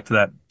 Again, back to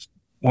that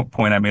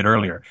point I made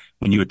earlier.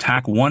 When you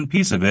attack one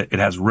piece of it, it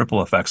has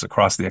ripple effects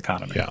across the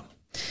economy. Yeah.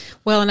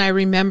 Well, and I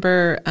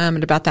remember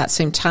at about that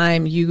same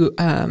time,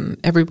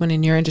 everyone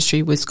in your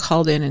industry was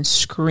called in and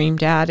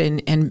screamed at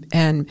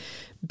and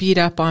beat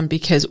up on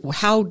because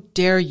how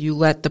dare you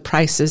let the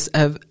prices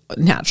of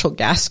natural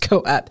gas go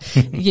up?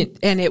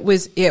 And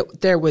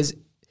there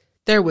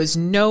was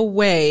no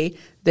way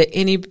that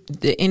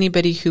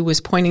anybody who was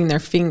pointing their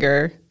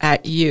finger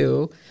at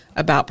you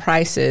about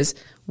prices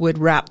would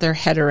wrap their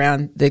head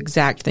around the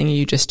exact thing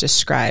you just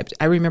described.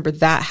 I remember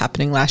that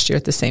happening last year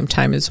at the same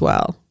time as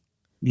well.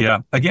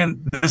 Yeah.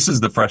 Again, this is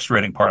the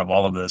frustrating part of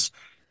all of this,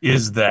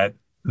 is that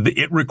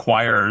it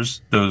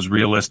requires those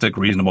realistic,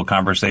 reasonable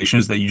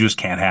conversations that you just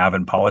can't have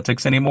in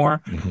politics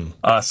anymore.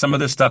 Some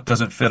of this stuff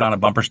doesn't fit on a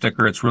bumper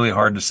sticker. It's really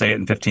hard to say it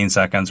in 15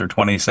 seconds or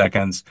 20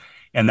 seconds.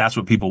 And that's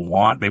what people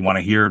want. They want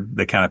to hear,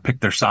 they kind of pick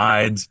their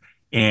sides.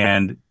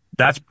 And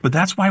that's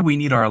why we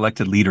need our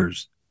elected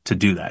leaders to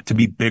do that, to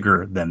be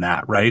bigger than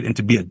that, right? And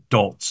to be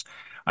adults.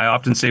 I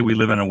often say we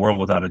live in a world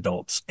without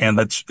adults, and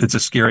it's a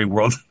scary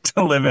world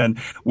to live in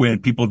when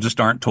people just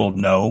aren't told,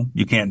 no,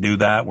 you can't do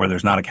that, where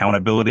there's not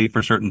accountability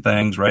for certain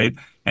things, right?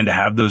 And to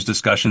have those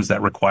discussions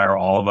that require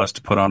all of us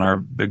to put on our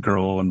big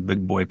girl and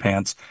big boy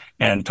pants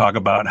and talk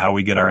about how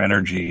we get our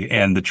energy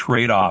and the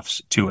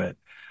trade-offs to it.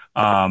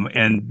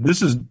 And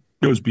this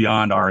goes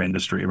beyond our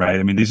industry, right?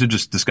 I mean, these are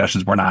just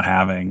discussions we're not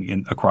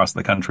having across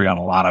the country on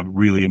a lot of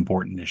really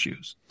important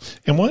issues.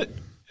 And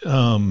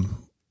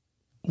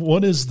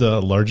what is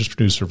the largest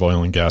producer of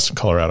oil and gas in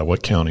Colorado?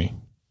 What county?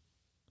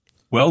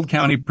 Weld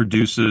County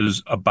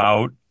produces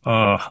about,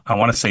 I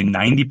want to say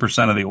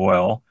 90% of the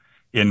oil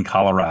in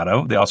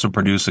Colorado. They also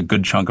produce a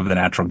good chunk of the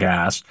natural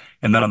gas.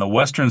 And then on the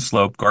western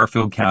slope,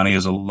 Garfield County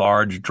is a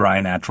large dry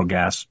natural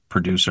gas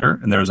producer.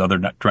 And there's other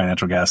dry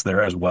natural gas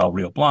there as well.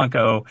 Rio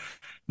Blanco,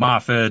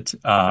 Moffett,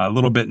 a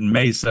little bit in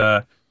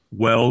Mesa.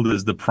 Weld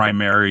is the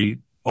primary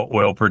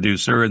oil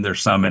producer, and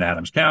there's some in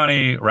Adams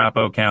County,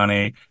 Arapahoe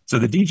County. So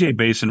the DJ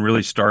Basin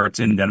really starts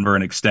in Denver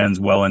and extends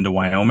well into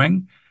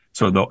Wyoming.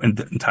 So the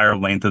entire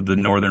length of the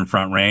Northern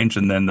Front Range.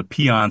 And then the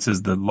Piceance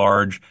is the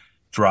large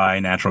dry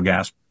natural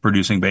gas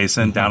producing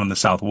basin. Down in the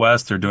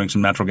Southwest, they're doing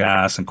some natural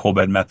gas and coal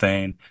bed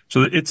methane.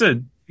 So it's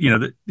the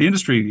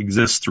industry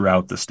exists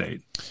throughout the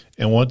state.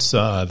 And what's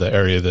the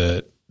area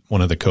that one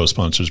of the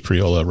co-sponsors,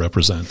 Priola,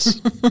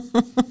 represents?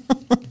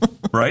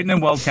 Brighton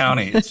and Weld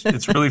County.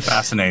 It's really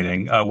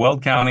fascinating.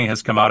 Weld County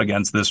has come out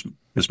against this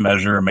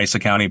measure. Mesa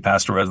County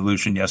passed a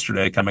resolution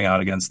yesterday coming out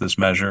against this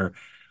measure.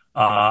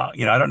 I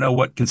don't know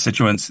what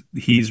constituents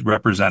he's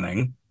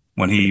representing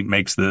when he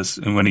makes this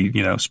and when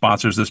he,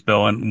 sponsors this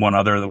bill, and one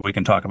other that we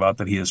can talk about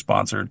that he has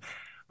sponsored.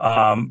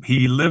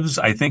 He lives,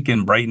 I think,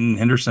 in Brighton,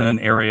 Henderson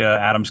area,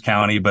 Adams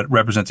County, but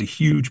represents a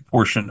huge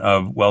portion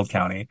of Weld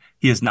County.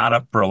 He is not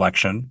up for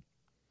election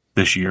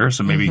this year,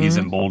 so maybe he's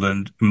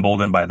emboldened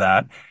by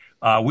that.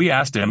 We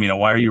asked him,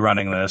 why are you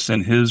running this?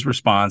 And his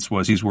response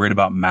was he's worried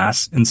about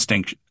mass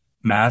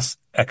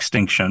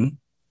extinction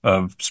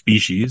of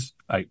species,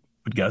 I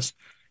would guess,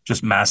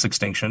 just mass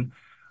extinction.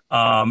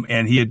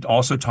 And he had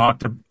also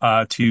talked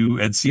to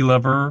Ed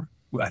Seelever,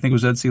 I think it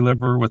was Ed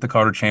Seelever with the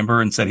Carter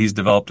Chamber, and said he's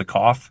developed a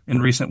cough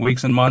in recent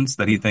weeks and months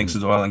that he thinks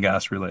is oil and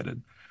gas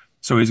related.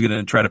 So he's going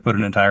to try to put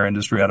an entire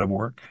industry out of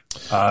work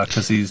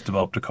because he's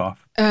developed a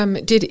cough.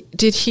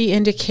 Did he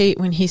indicate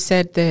when he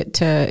said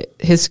that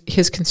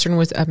his concern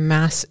was a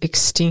mass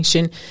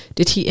extinction?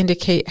 Did he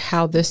indicate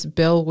how this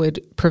bill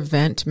would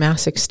prevent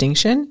mass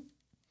extinction?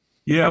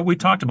 Yeah, we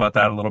talked about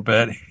that a little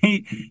bit.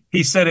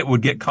 He said it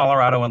would get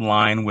Colorado in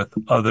line with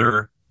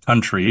other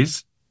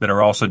countries that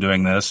are also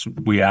doing this.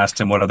 We asked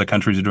him what other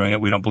countries are doing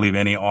it. We don't believe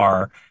any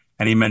are.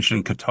 And he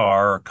mentioned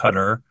Qatar or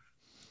Qatar.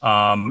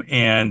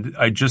 And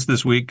just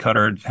this week,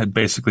 Qatar had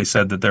basically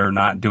said that they're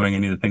not doing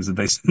any of the things that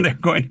they said they're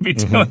going to be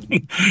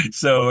doing.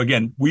 So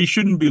again, we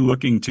shouldn't be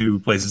looking to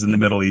places in the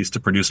Middle East to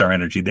produce our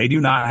energy. They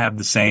do not have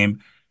the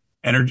same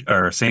energy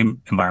or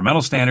same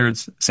environmental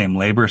standards, same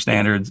labor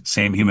standards,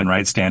 same human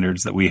rights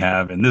standards that we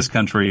have in this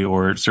country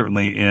or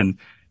certainly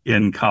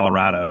in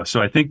Colorado.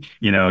 So I think,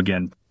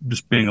 again,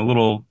 just being a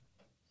little,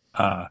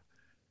 I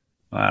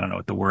don't know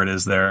what the word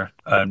is there,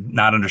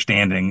 not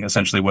understanding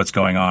essentially what's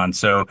going on.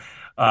 So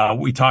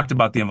we talked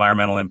about the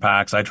environmental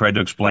impacts. I tried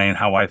to explain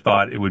how I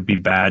thought it would be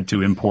bad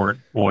to import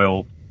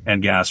oil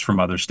and gas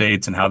from other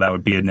states and how that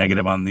would be a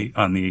negative on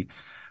the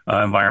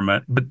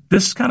environment. But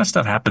this kind of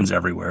stuff happens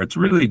everywhere. It's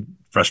really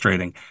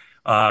frustrating.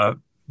 The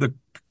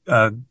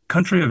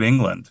country of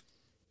England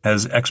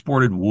has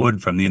exported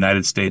wood from the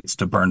United States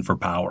to burn for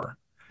power.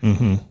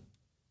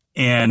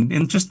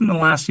 And just in the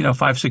last,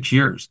 5-6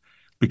 years,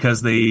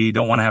 because they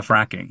don't want to have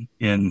fracking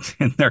in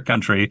their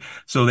country.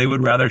 So they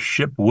would rather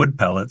ship wood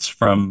pellets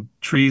from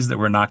trees that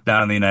were knocked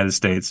down in the United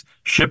States,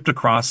 shipped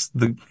across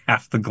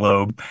half the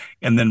globe,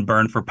 and then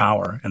burn for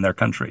power in their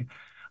country.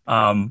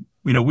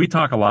 We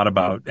talk a lot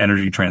about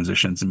energy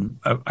transitions, and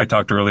I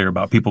talked earlier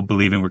about people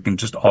believing we can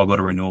just all go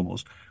to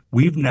renewables.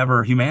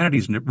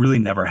 Humanity's really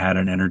never had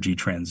an energy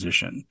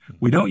transition.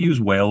 We don't use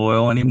whale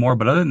oil anymore,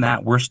 but other than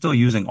that, we're still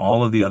using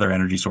all of the other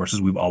energy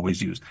sources we've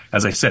always used.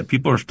 As I said,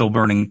 people are still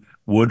burning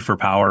wood for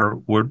power,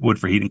 wood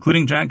for heat,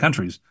 including giant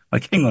countries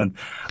like England.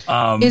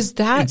 Is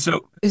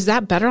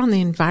that better on the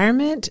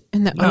environment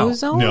and the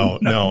ozone? No.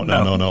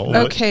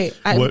 Okay.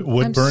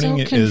 Wood burning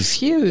so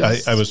confused.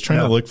 is, I was trying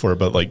to look for it,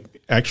 but like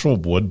actual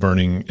wood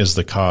burning is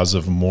the cause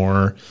of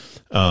more,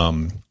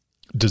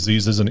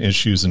 diseases and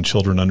issues in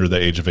children under the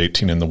age of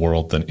 18 in the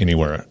world than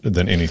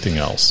anything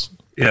else.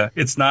 Yeah,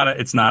 it's not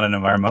an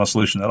environmental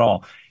solution at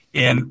all.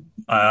 And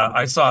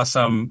I saw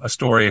a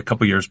story a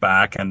couple years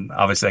back, and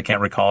obviously I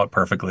can't recall it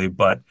perfectly,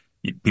 but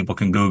people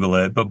can Google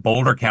it. But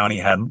Boulder County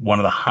had one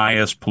of the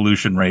highest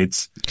pollution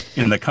rates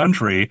in the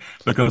country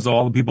because of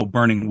all the people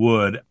burning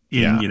wood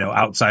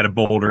outside of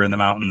Boulder in the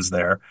mountains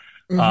there.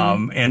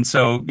 And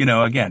so,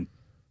 again,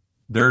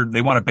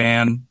 they want to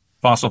ban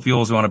fossil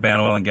fuels, they want to ban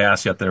oil and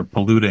gas, yet they're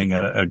polluting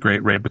at a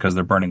great rate because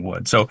they're burning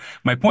wood. So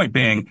my point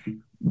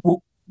being,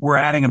 we're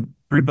adding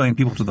 3 billion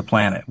people to the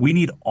planet. We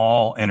need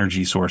all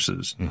energy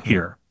sources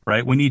here,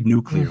 right? We need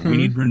nuclear. We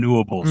need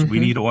renewables. We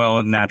need oil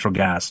and natural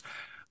gas.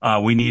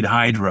 We need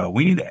hydro.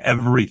 We need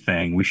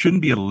everything. We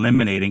shouldn't be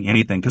eliminating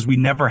anything because we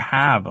never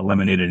have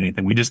eliminated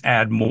anything. We just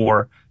add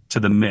more to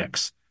the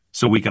mix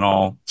so we can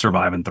all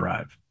survive and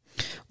thrive.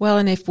 Well,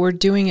 and if we're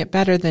doing it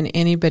better than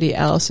anybody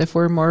else, if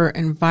we're more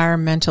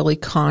environmentally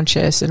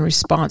conscious and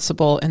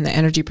responsible in the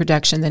energy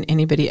production than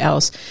anybody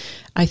else,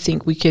 I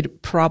think we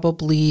could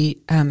probably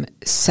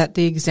set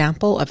the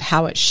example of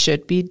how it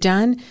should be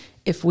done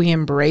if we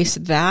embrace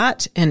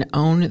that and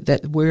own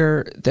that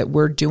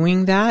we're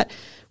doing that,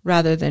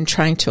 rather than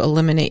trying to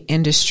eliminate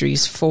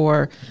industries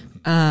for.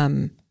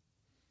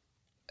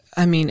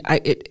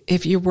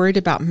 If you're worried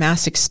about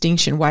mass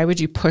extinction, why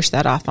would you push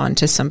that off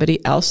onto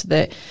somebody else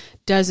that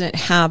doesn't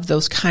have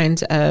those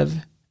kinds of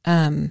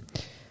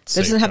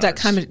doesn't have that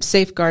kind of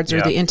safeguards or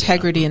the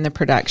integrity in the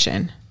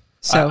production?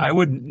 So I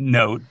would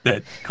note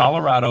that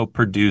Colorado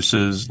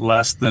produces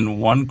less than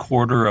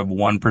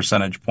 1/4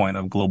 percentage point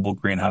of global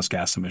greenhouse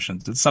gas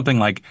emissions. It's something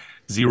like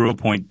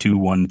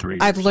 0.213.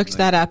 I've looked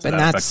that up, and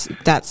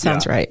that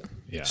sounds right.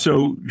 Yeah.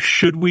 So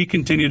should we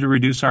continue to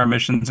reduce our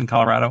emissions in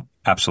Colorado?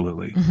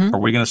 Absolutely. Are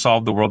we going to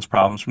solve the world's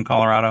problems from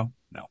Colorado?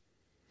 No.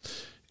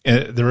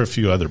 And there are a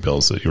few other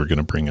bills that you were going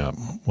to bring up.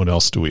 What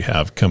else do we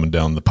have coming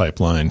down the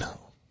pipeline?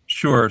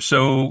 Sure.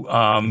 So,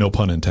 no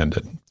pun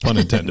intended. Pun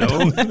intended.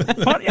 Pun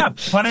intended.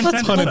 Pun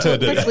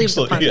intended. Let's leave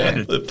the pun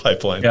there. The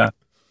pipeline. Yeah.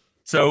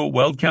 So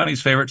Weld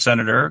County's favorite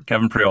senator,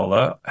 Kevin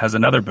Priola, has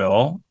another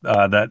bill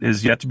that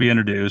is yet to be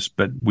introduced,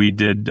 but we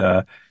did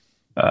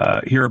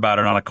hear about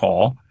it on a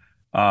call.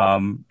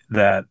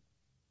 that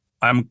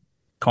I'm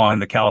calling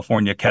the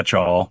California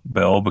catch-all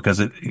bill because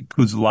it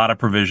includes a lot of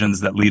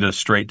provisions that lead us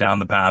straight down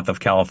the path of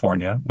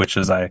California, which,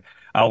 as I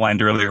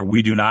outlined earlier,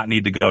 we do not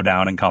need to go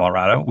down in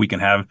Colorado. We can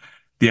have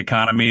the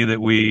economy that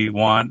we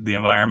want, the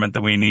environment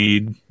that we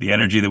need, the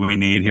energy that we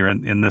need here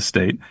in this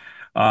state.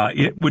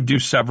 It would do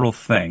several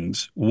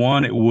things.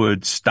 One, it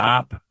would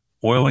stop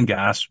oil and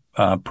gas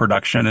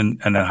production and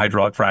then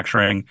hydraulic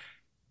fracturing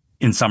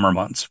in summer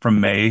months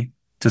from May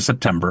to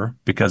September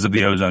because of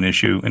the ozone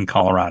issue in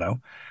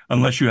Colorado,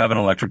 unless you have an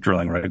electric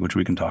drilling rig, which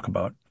we can talk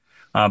about.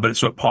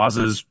 So it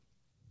pauses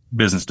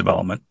business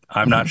development.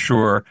 I'm not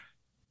sure,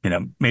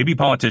 maybe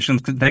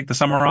politicians can take the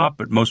summer off,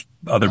 but most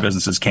other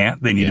businesses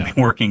can't. They need to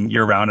be working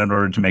year round in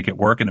order to make it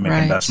work and to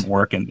make investment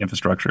work in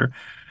infrastructure.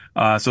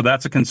 So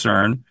that's a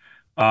concern.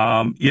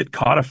 It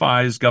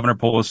codifies Governor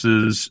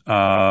Polis's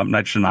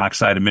nitrogen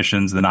oxide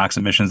emissions, the NOx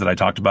emissions that I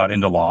talked about,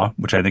 into law,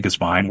 which I think is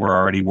fine. We're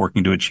already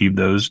working to achieve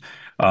those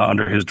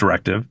under his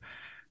directive.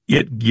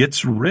 It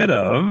gets rid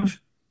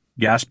of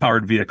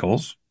gas-powered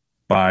vehicles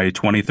by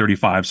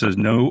 2035, says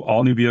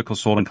all new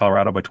vehicles sold in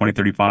Colorado by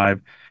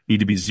 2035 need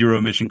to be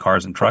zero-emission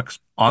cars and trucks.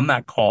 On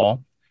that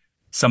call,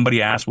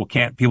 somebody asked, well,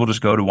 can't people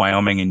just go to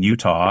Wyoming and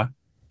Utah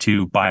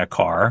to buy a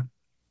car?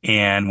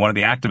 And one of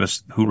the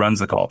activists who runs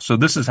the call. So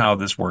this is how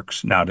this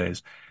works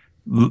nowadays.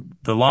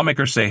 The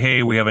lawmakers say,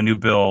 hey, we have a new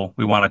bill.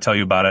 We want to tell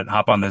you about it.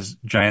 Hop on this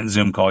giant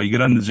Zoom call. You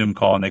get on the Zoom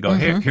call and they go,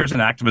 hey, here's an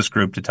activist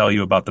group to tell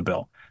you about the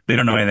bill. They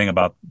don't know anything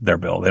about their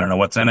bill. They don't know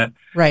what's in it.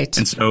 Right.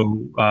 And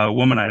so a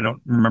woman, I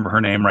don't remember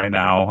her name right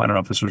now. I don't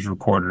know if this was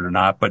recorded or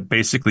not, but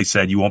basically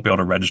said you won't be able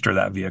to register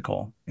that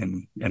vehicle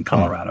in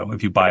Colorado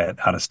if you buy it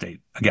out of state,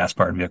 a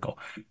gas-powered vehicle.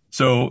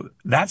 So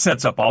that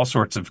sets up all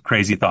sorts of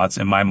crazy thoughts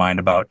in my mind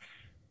about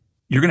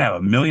you're going to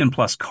have 1 million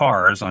plus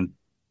cars on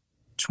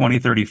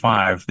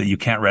 2035 that you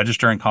can't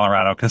register in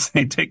Colorado because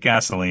they take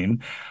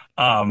gasoline.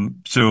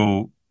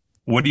 So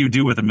what do you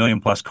do with 1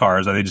 million plus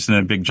cars? Are they just in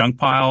a big junk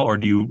pile, or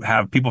do you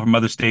have people from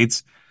other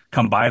states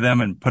come buy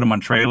them and put them on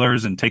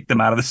trailers and take them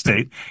out of the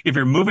state? If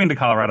you're moving to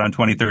Colorado in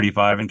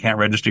 2035 and can't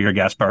register your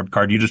gas-powered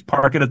car, do you just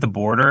park it at the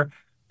border,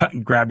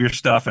 grab your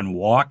stuff, and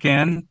walk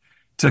in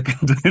to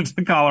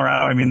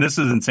Colorado? I mean, this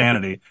is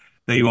insanity.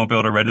 That you won't be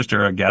able to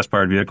register a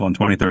gas-powered vehicle in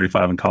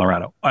 2035 in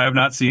Colorado. I have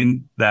not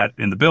seen that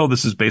in the bill.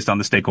 This is based on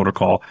the stakeholder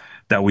call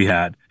that we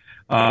had.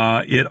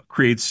 It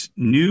creates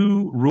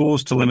new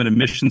rules to limit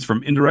emissions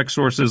from indirect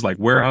sources like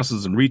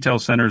warehouses and retail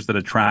centers that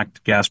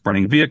attract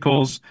gas-burning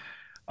vehicles.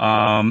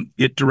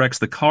 It directs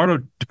the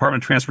Colorado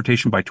Department of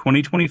Transportation by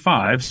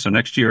 2025, so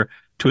next year,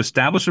 to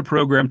establish a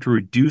program to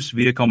reduce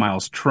vehicle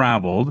miles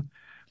traveled,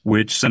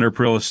 which Senator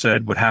Perillo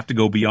said would have to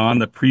go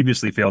beyond the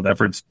previously failed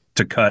efforts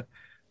to cut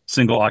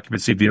single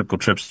occupancy vehicle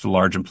trips to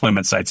large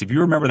employment sites. If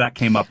you remember, that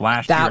came up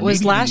last year. That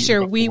was last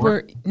year. It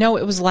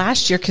was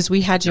last year because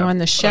we had you on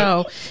the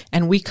show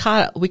and we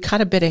caught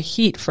a bit of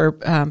heat for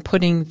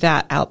putting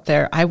that out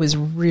there. I was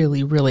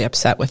really, really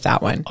upset with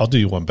that one. I'll do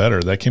you one better.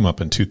 That came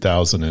up in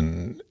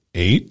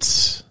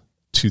 2008,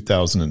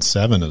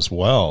 2007 as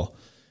well,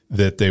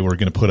 that they were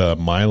going to put a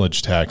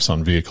mileage tax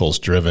on vehicles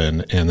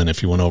driven. And then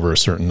if you went over a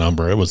certain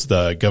number, it was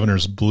the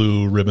governor's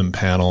blue ribbon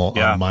panel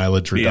on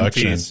mileage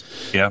reduction.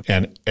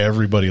 And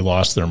everybody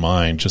lost their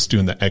mind just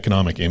doing the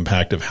economic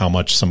impact of how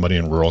much somebody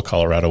in rural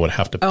Colorado would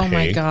have to pay. Oh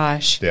my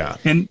gosh. Yeah.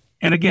 And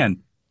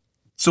again,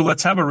 so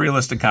let's have a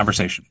realistic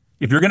conversation.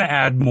 If you're going to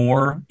add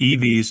more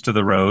EVs to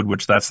the road,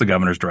 which that's the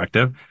governor's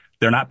directive,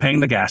 they're not paying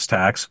the gas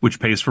tax, which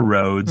pays for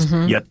roads,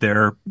 yet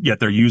they're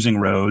using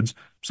roads.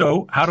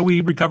 So how do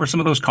we recover some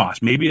of those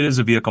costs? Maybe it is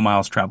a vehicle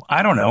miles travel.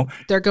 I don't know.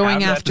 They're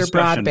going after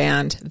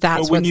broadband.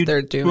 That's what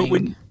they're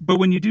doing. But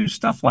when you do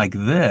stuff like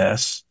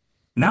this,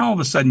 now all of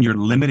a sudden you're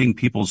limiting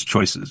people's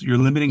choices. You're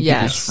limiting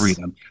people's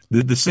freedom.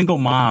 The single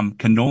mom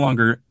can no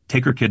longer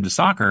take her kid to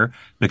soccer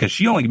because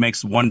she only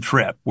makes one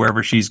trip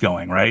wherever she's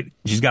going, right?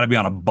 She's got to be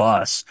on a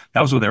bus.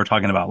 That was what they were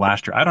talking about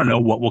last year. I don't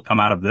know what will come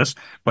out of this,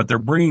 but they're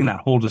bringing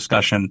that whole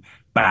discussion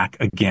back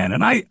again.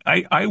 And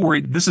I worry,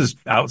 this is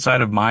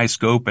outside of my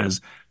scope as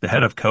the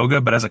head of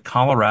COGA, but as a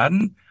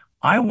Coloradan,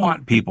 I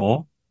want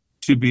people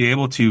to be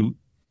able to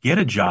get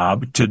a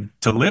job, to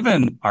live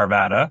in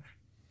Arvada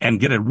and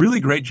get a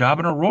really great job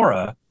in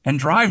Aurora and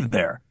drive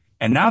there.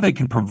 And now they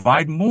can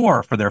provide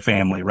more for their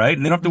family, right?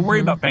 And they don't have to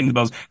worry about paying the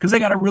bills because they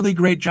got a really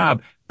great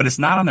job, but it's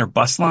not on their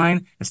bus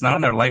line. It's not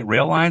on their light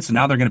rail line. So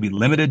now they're going to be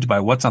limited by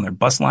what's on their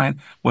bus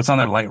line, what's on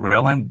their light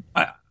rail line.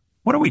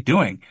 What are we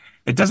doing?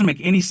 It doesn't make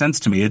any sense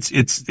to me.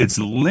 It's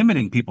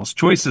limiting people's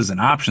choices and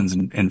options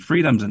and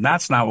freedoms. And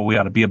that's not what we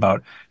ought to be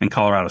about in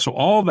Colorado. So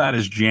all of that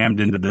is jammed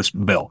into this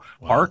bill.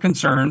 Wow. Our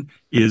concern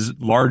is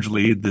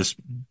largely this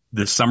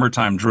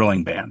summertime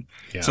drilling ban.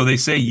 Yeah. So they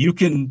say you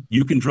can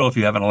drill if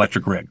you have an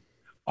electric rig.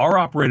 Our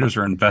operators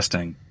are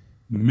investing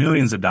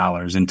millions of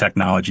dollars in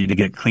technology to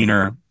get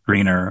cleaner,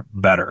 greener,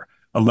 better.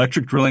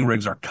 Electric drilling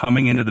rigs are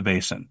coming into the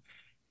basin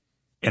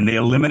and they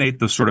eliminate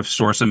the sort of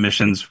source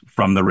emissions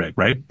from the rig,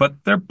 right?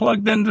 But they're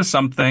plugged into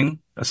something,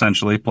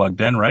 essentially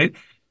plugged in, right?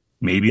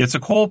 Maybe it's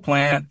a coal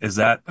plant. Is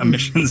that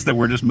emissions that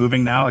we're just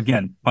moving now?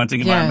 Again,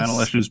 punting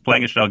environmental issues,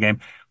 playing a shell game.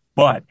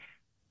 But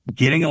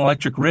getting an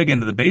electric rig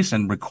into the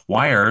basin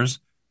requires,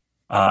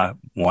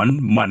 one,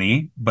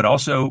 money, but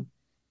also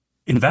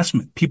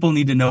investment. People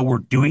need to know we're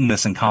doing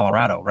this in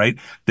Colorado, right?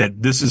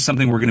 That this is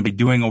something we're going to be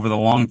doing over the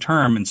long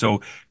term. And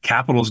so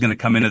capital is going to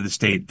come into the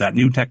state. That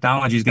new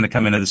technology is going to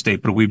come into the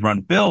state. But if we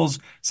run bills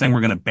saying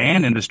we're going to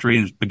ban industry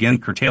and begin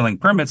curtailing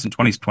permits in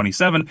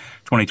 2027,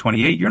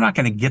 2028, you're not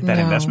going to get that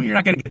investment. You're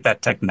not going to get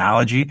that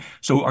technology.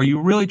 So are you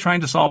really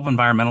trying to solve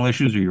environmental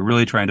issues, or are you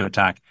really trying to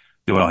attack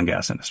the oil and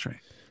gas industry?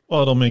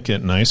 Well, it'll make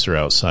it nicer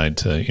outside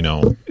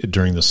to,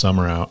 during the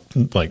summer out,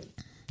 like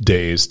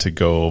days to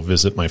go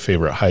visit my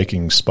favorite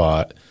hiking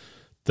spot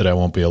that I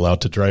won't be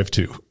allowed to drive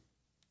to.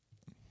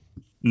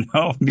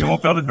 No, you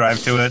won't be able to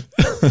drive to it.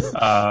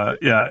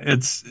 Yeah,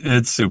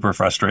 it's super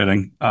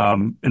frustrating.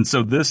 And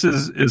so this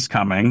is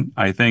coming.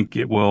 I think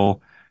it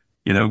will,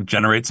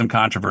 generate some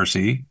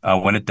controversy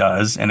when it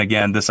does. And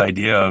again, this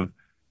idea of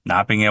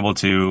not being able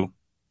to,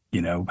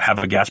 have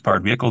a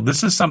gas-powered vehicle,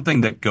 this is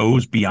something that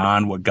goes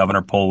beyond what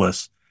Governor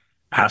Polis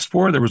asked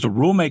for. There was a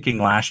rulemaking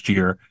last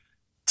year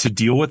to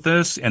deal with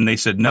this, and they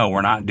said, no,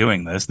 we're not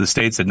doing this. The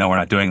state said, no, we're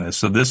not doing this.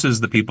 So this is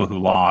the people who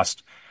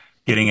lost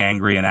getting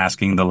angry and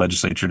asking the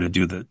legislature to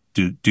do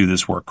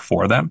this work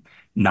for them.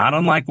 Not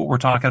unlike what we're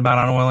talking about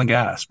on oil and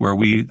gas, where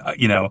we,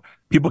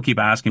 people keep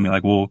asking me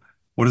like, well,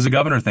 what does the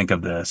governor think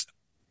of this?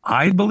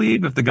 I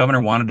believe if the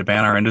governor wanted to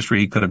ban our industry,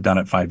 he could have done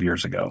it 5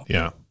 years ago.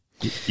 Yeah.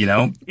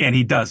 And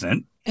he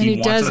doesn't. And he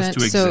wants doesn't. us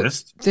to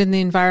exist. Then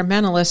the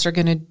environmentalists are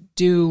going to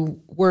do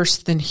worse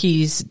than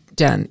he's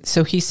done.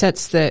 So he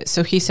sets a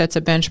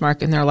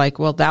benchmark, and they're like,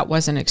 well, that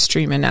wasn't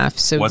extreme enough.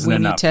 So wasn't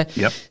enough.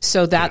 Yep.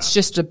 So that's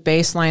just a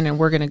baseline, and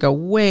we're going to go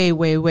way,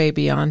 way, way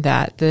beyond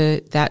that.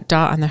 That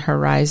dot on the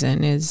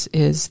horizon is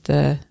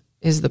the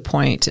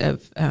point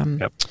of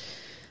that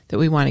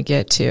we want to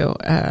get to,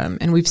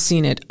 and we've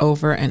seen it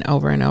over and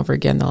over and over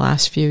again the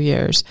last few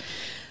years.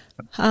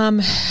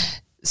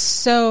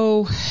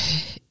 So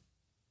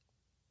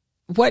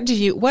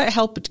what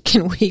help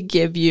can we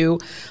give you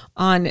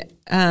on,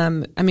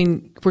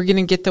 we're going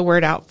to get the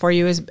word out for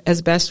you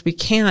as best we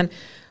can.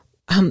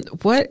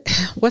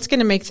 What's going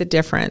to make the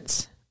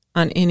difference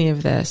on any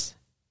of this?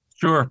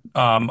 Sure.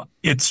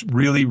 It's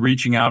really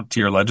reaching out to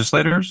your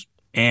legislators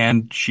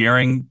and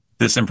sharing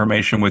this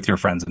information with your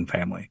friends and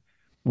family.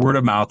 Word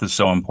of mouth is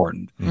so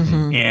important.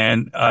 Mm-hmm.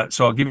 And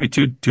so I'll give you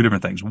two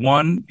different things.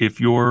 One,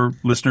 if your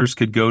listeners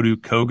could go to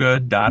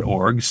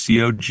COGA.org,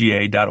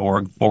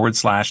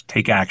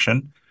 COGA.org/take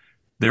action.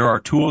 There are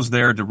tools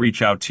there to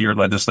reach out to your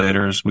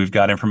legislators. We've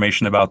got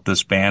information about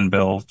this ban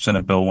bill,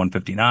 Senate Bill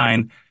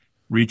 159.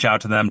 Reach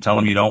out to them, tell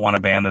them you don't want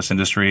to ban this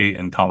industry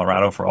in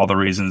Colorado for all the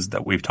reasons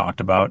that we've talked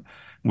about.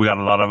 We got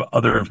a lot of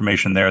other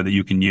information there that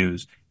you can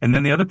use. And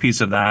then the other piece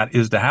of that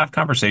is to have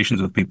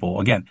conversations with people.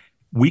 Again,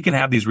 we can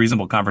have these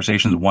reasonable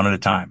conversations one at a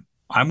time.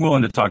 I'm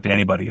willing to talk to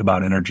anybody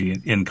about energy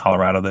in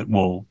Colorado that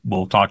will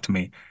talk to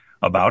me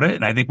about it.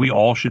 And I think we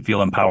all should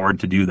feel empowered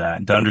to do that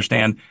and to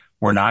understand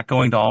we're not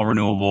going to all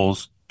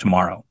renewables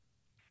tomorrow.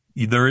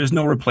 There is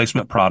no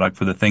replacement product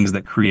for the things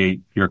that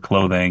create your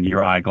clothing,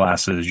 your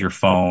eyeglasses, your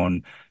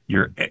phone,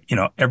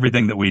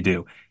 everything that we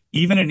do.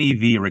 Even an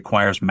EV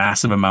requires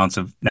massive amounts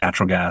of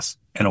natural gas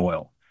and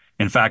oil.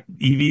 In fact,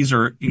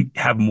 EVs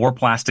have more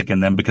plastic in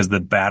them because the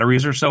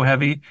batteries are so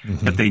heavy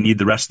that they need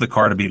the rest of the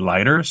car to be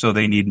lighter. So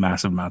they need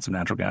massive amounts of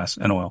natural gas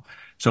and oil.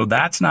 So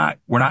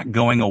we're not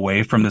going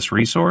away from this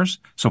resource.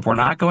 So if we're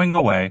not going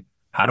away,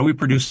 how do we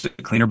produce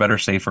it cleaner, better,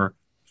 safer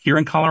here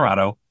in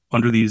Colorado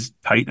under these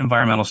tight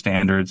environmental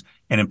standards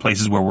and in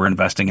places where we're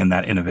investing in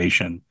that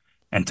innovation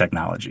and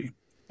technology?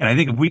 And I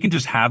think if we can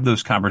just have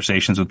those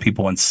conversations with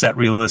people and set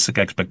realistic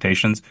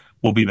expectations,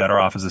 we'll be better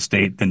off as a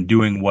state than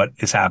doing what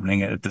is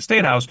happening at the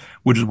State House,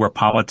 which is where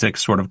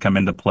politics sort of come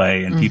into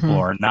play and people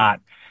are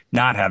not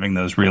having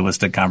those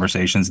realistic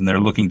conversations, and they're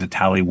looking to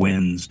tally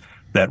wins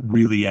that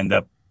really end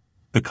up,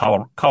 the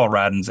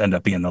Coloradans end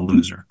up being the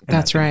loser.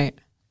 That's right.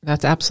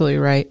 That's absolutely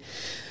right.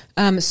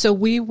 So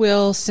we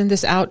will send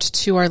this out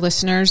to our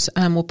listeners.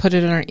 We'll put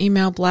it in our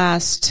email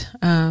blast,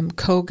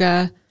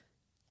 COGA.org/take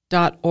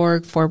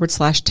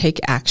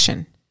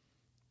action.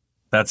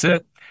 That's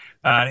it.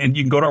 And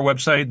you can go to our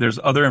website. There's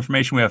other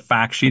information. We have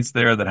fact sheets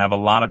there that have a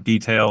lot of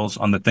details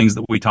on the things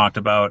that we talked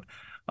about.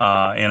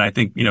 And I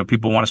think,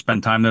 people want to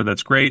spend time there.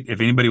 That's great.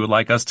 If anybody would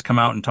like us to come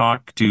out and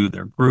talk to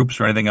their groups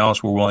or anything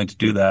else, we're willing to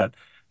do that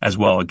as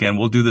well. Again,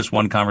 we'll do this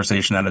one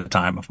conversation at a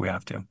time if we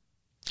have to.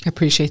 I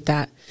appreciate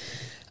that.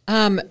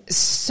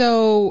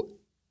 So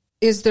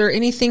is there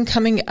anything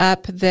coming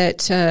up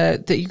that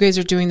you guys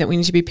are doing that we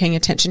need to be paying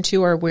attention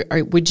to, or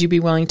would you be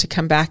willing to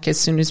come back as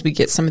soon as we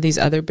get some of these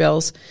other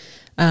bills,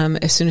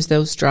 as soon as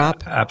those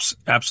drop?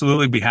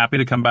 Absolutely. Be happy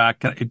to come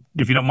back.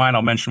 If you don't mind,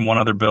 I'll mention one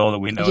other bill that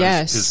we know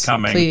is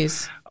coming.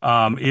 Please.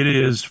 It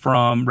is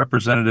from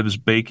Representatives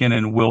Bacon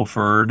and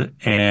Wilford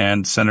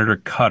and Senator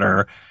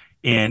Cutter,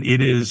 and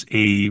it is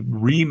a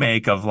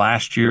remake of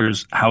last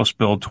year's House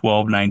Bill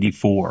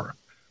 1294.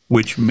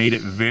 Which made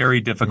it very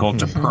difficult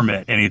to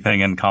permit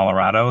anything in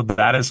Colorado.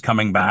 That is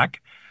coming back.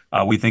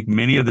 We think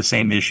many of the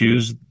same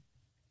issues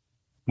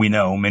we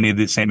know many of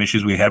the same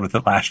issues we had with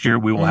it last year,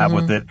 we will have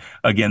with it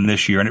again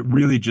this year. And it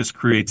really just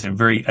creates a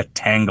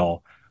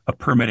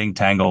permitting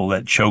tangle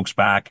that chokes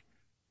back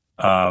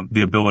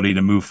the ability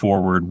to move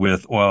forward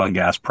with oil and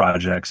gas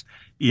projects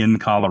in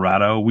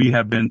Colorado. We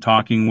have been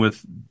talking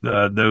with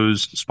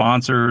those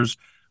sponsors,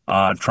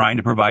 trying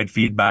to provide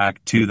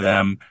feedback to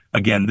them.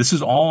 Again, this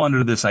is all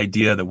under this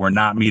idea that we're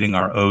not meeting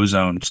our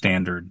ozone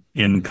standard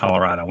in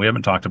Colorado. We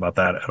haven't talked about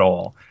that at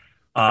all.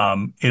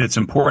 And it's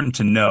important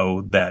to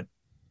know that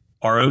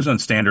our ozone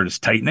standard is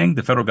tightening.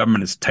 The federal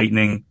government is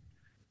tightening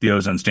the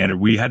ozone standard.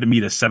 We had to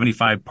meet a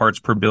 75 parts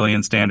per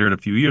billion standard a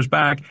few years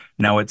back.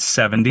 Now it's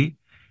 70.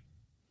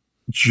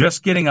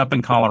 Just getting up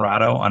in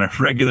Colorado on a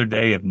regular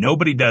day, if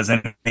nobody does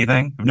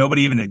anything,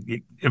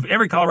 if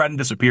every Coloradan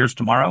disappears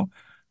tomorrow,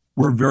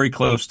 we're very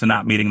close to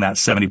not meeting that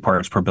 70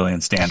 parts per billion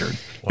standard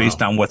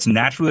based on what's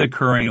naturally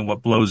occurring and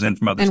what blows in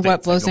from other states. And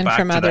what blows in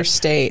from other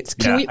states.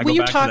 Will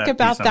you talk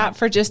about that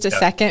for just a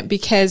second?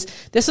 Because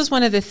this is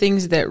one of the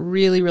things that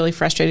really, really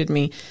frustrated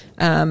me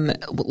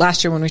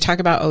last year when we talk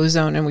about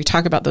ozone and we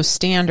talk about those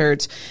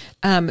standards.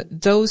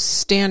 Those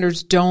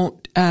standards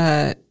don't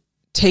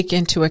take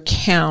into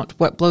account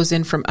what blows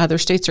in from other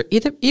states or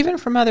even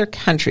from other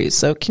countries.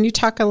 So can you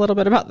talk a little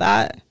bit about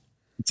that?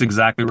 It's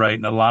exactly right.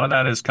 And a lot of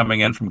that is coming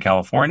in from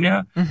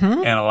California,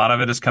 and a lot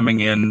of it is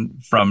coming in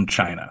from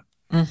China.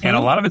 And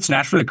a lot of it's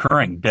naturally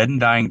occurring. Dead and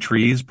dying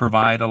trees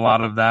provide a lot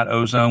of that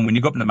ozone. When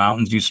you go up in the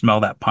mountains, you smell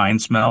that pine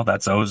smell.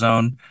 That's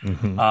ozone.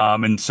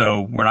 And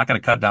so we're not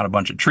going to cut down a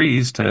bunch of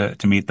trees to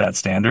meet that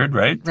standard,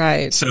 right?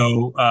 Right.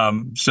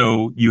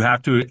 So you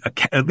have to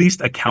at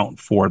least account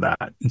for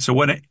that. And so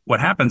what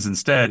happens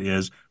instead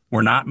is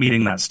we're not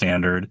meeting that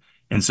standard.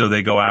 And so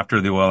they go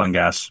after the oil and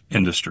gas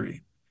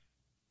industry.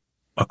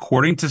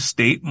 According to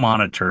state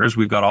monitors,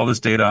 we've got all this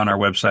data on our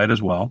website as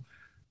well.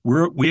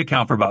 We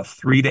account for about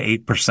 3 to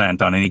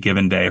 8% on any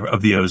given day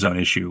of the ozone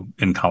issue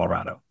in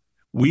Colorado.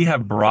 We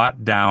have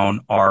brought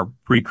down our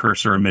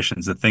precursor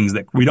emissions, the things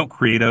that we don't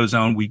create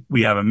ozone.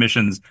 We have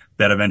emissions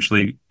that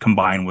eventually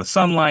combine with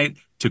sunlight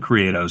to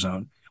create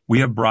ozone. We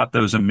have brought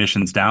those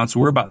emissions down. So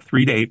we're about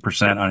 3 to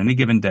 8% on any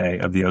given day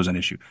of the ozone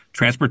issue.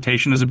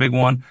 Transportation is a big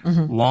one.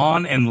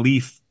 Lawn and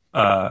leaf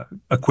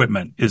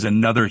equipment is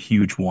another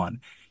huge one.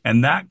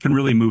 And that can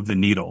really move the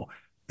needle.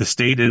 The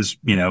state is,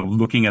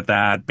 looking at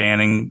that,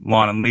 banning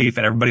lawn and leaf,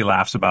 and everybody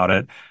laughs about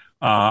it.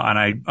 And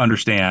I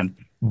understand,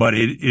 but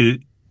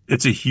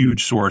it's a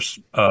huge source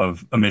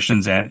of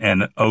emissions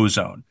and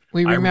ozone.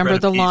 We remember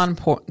the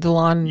lawnmower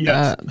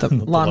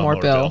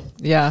bill.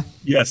 Yeah.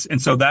 Yes.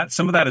 And so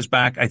some of that is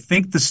back. I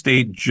think the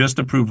state just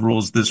approved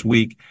rules this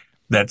week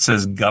that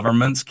says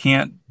governments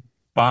can't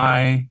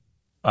buy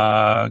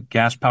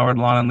gas-powered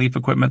lawn and leaf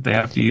equipment. They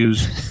have to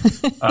use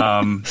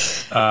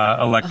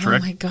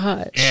electric. Oh my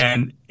gosh!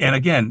 And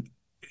again,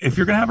 if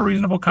you're going to have a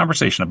reasonable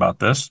conversation about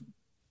this,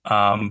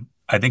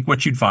 I think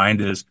what you'd find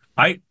is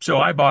I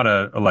bought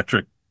a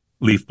electric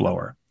leaf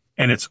blower,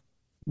 and it's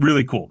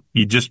really cool.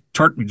 You just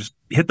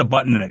hit the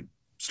button and it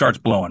starts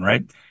blowing,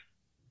 right?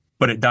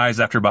 But it dies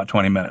after about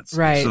 20 minutes.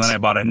 Right. So then I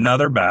bought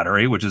another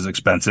battery, which is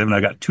expensive, and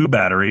I got 2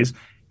 batteries.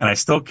 And I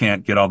still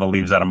can't get all the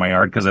leaves out of my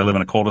yard because I live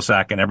in a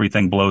cul-de-sac and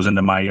everything blows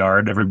into my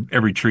yard.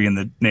 Every tree in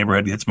the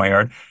neighborhood hits my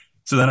yard.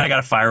 So then I got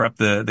to fire up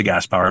the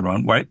gas-powered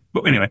one, right?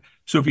 But anyway,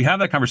 so if you have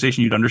that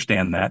conversation, you'd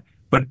understand that.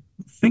 But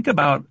think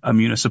about a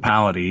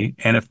municipality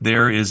and if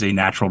there is a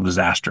natural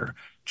disaster.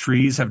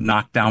 Trees have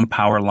knocked down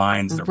power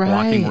lines. They're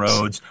blocking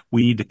roads.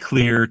 We need to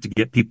clear to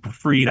get people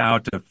freed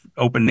out to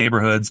open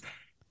neighborhoods,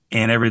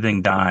 and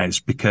everything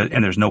dies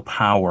and there's no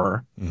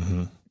power.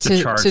 To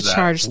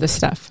charge the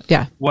stuff.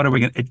 Yeah. What are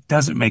we going to, it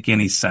doesn't make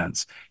any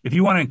sense. If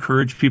you want to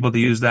encourage people to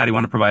use that, you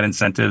want to provide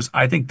incentives,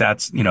 I think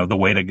that's, the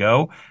way to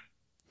go.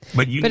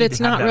 But it's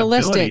not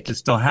realistic to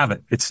still have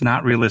it. It's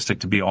not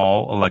realistic to be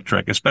all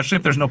electric, especially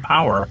if there's no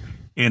power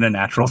in a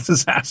natural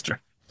disaster.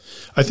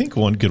 I think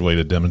one good way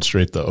to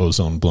demonstrate the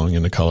ozone blowing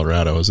into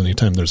Colorado is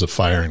anytime there's a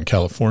fire in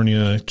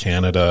California,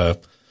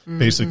 Canada,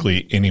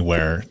 basically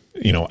anywhere,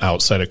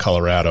 outside of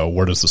Colorado,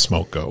 where does the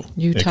smoke go?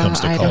 Utah, it comes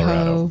to Idaho,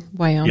 Colorado.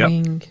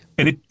 Wyoming. Yep.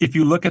 And if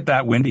you look at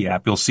that Windy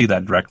app, you'll see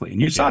that directly.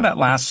 And you saw that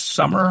last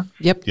summer.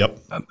 Yep.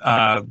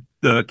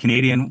 The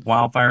Canadian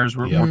wildfires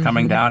were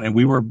coming down, and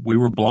we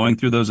were blowing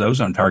through those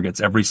ozone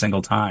targets every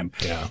single time.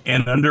 Yeah.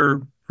 And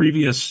under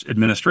previous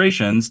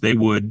administrations, they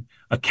would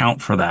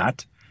account for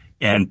that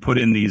and put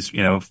in these,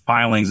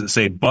 filings that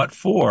say, but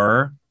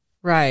for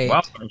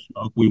wildfire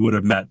smoke, we would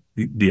have met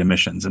the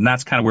emissions. And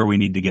that's kind of where we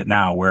need to get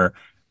now, where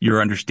you're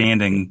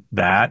understanding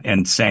that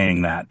and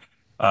saying that.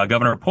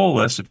 Governor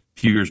Polis a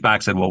few years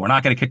back said, well, we're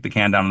not going to kick the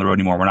can down the road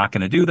anymore. We're not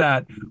going to do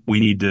that. We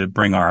need to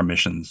bring our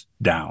emissions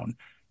down.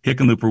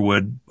 Hickenlooper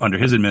would, under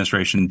his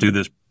administration, do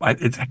this. I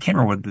can't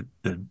remember what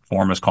the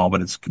form is called,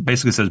 but it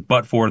basically says,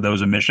 but for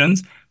those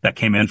emissions that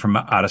came in from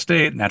out of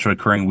state, naturally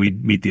occurring,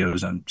 we'd meet the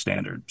ozone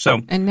standard.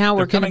 So, and now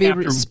we're going to be,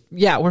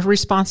 we're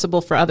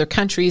responsible for other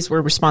countries.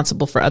 We're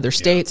responsible for other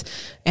states,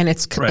 and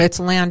it's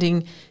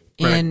landing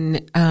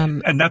in,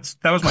 and that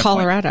was my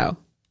Colorado. Point.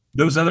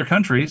 Those other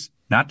countries,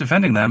 not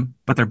defending them,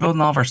 but they're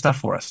building all of our stuff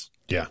for us.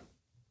 Yeah.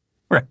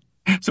 We're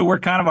So we're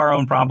kind of our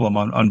own problem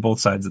on both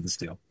sides of the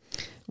deal.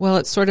 Well,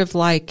 it's sort of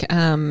like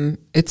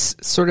it's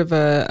sort of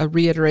a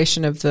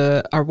reiteration of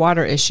our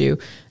water issue.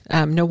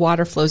 No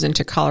water flows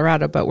into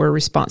Colorado, but we're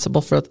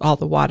responsible for all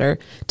the water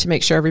to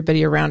make sure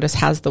everybody around us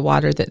has the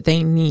water that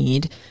they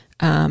need.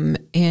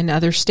 In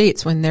other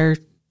states, when they're,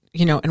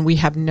 and we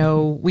have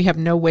no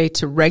way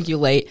to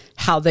regulate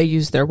how they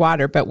use their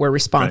water, but we're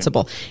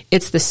responsible. Right.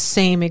 It's the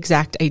same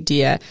exact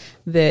idea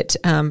that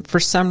for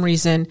some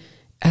reason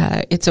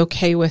it's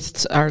okay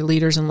with our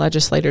leaders and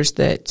legislators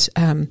that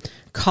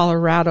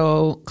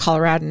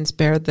Coloradans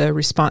bear the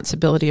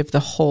responsibility of the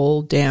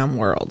whole damn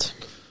world.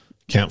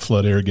 Can't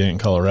flood irrigate in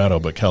Colorado,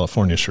 but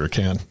California sure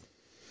can.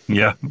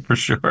 Yeah, for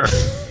sure.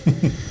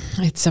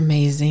 It's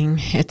amazing.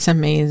 It's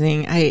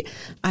amazing.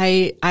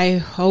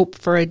 I hope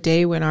for a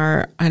day when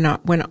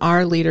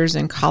our leaders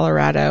in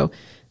Colorado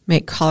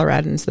make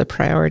Coloradans the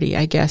priority,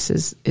 I guess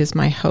is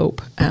my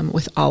hope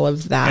with all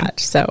of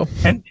that.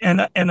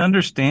 And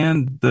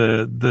understand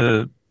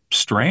the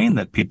strain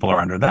that people are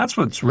under. That's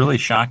what's really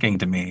shocking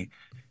to me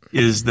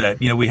is that,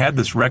 we had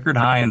this record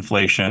high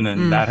inflation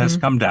and that has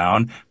come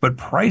down, but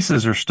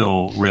prices are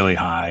still really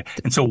high.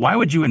 And so why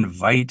would you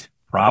invite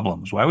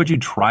problems? Why would you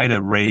try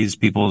to raise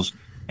people's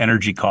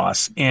energy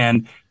costs?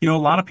 And, a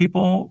lot of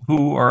people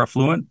who are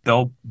affluent,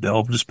 they'll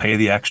just pay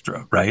the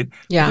extra, right?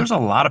 Yeah. There's a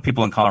lot of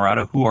people in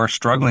Colorado who are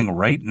struggling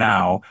right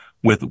now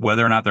with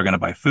whether or not they're going to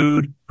buy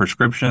food,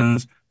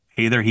 prescriptions,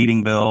 pay their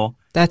heating bill.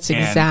 That's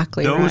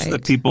exactly right. Those are the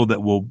people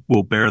that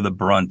will bear the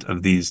brunt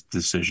of these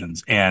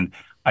decisions. And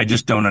I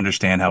just don't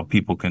understand how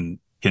people can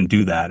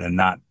do that and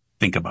not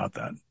think about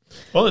that.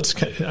 Well, it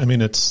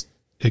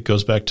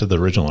goes back to the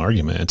original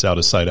argument. It's out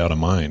of sight, out of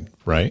mind,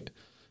 right?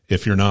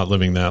 If you're not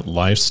living that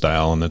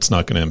lifestyle and that's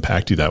not going to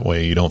impact you that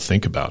way, you don't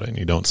think about it and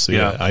you don't see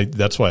it.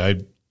 That's why I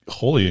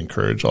wholly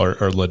encourage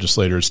our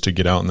legislators to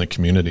get out in the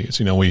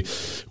communities. We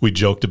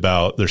joked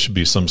about there should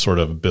be some sort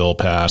of bill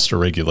passed or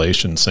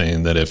regulation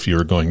saying that if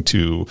you're going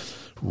to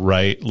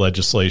write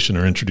legislation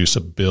or introduce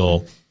a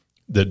bill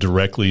that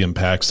directly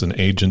impacts an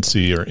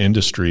agency or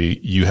industry,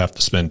 you have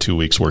to spend 2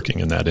 weeks working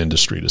in that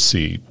industry to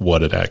see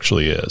what it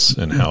actually is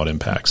and how it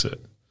impacts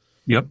it.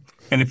 Yep.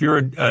 And if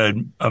you're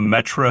a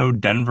Metro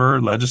Denver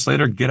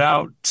legislator, get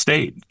out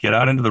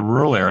into the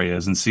rural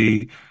areas and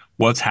see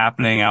what's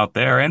happening out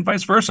there, and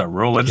vice versa.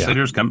 Rural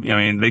legislators come.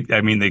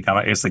 They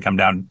come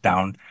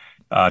down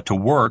to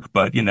work,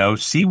 but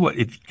see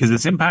because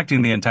it's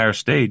impacting the entire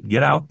state.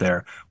 Get out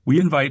there. We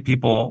invite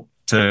people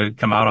to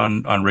come out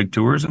on rig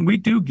tours, and we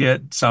do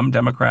get some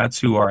Democrats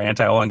who are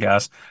anti-oil and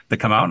gas that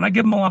come out, and I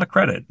give them a lot of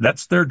credit.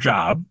 That's their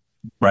job,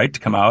 right? To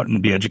come out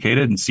and be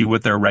educated and see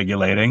what they're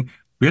regulating.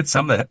 We had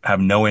some that have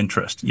no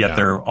interest, yet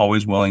they're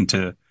always willing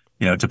to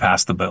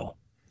pass the bill.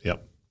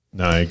 Yep.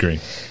 No, I agree.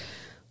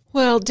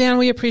 Well, Dan,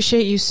 we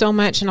appreciate you so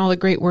much and all the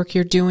great work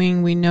you're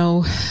doing. We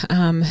know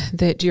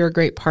that you're a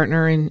great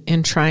partner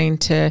in trying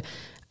to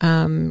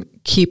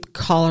keep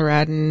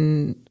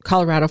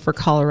Colorado for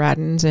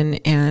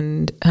Coloradans,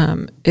 and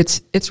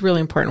it's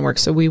really important work.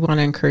 So we want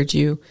to encourage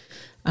you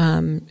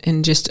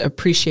and just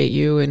appreciate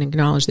you and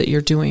acknowledge that you're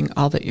doing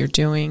all that you're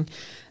doing.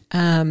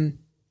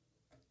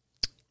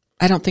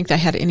 I don't think I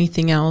had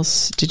anything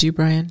else. Did you,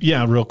 Brian?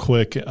 Yeah, real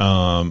quick.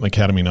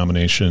 Academy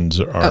nominations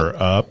are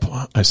up.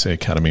 I say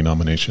Academy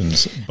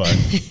nominations, but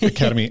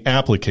Academy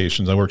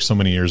applications. I worked so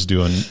many years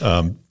doing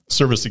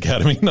Service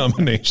Academy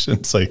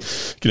nominations. I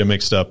get it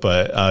mixed up,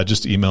 but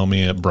just email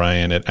me at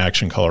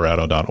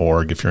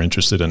brian@actioncolorado.org if you're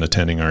interested in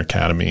attending our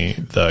Academy.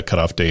 The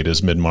cutoff date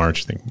is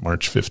mid-March, I think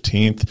March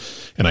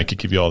 15th, and I could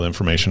give you all the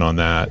information on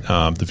that.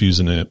 The views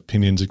and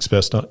opinions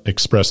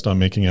expressed on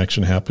Making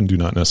Action Happen do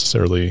not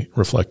necessarily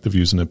reflect the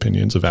views and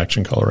opinions of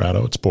Action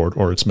Colorado, its board,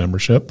 or its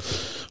membership,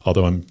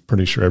 although I'm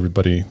pretty sure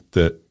everybody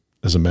that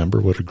is a member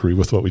would agree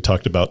with what we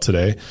talked about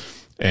today.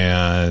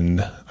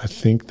 And I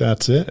think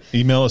that's it.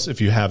 Email us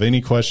if you have any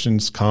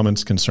questions,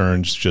 comments,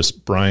 concerns,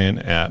 just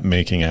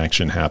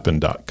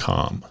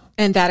brian@makingactionhappen.com.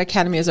 And that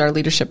academy is our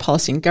Leadership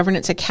Policy and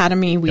Governance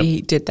Academy.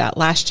 We did that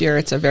last year.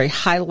 It's a very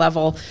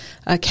high-level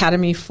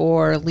academy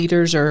for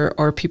leaders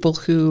or people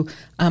who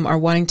are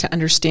wanting to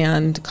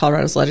understand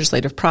Colorado's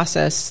legislative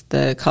process,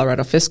 the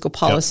Colorado fiscal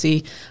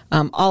policy,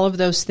 all of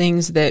those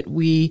things that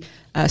we,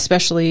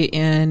 especially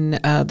in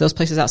those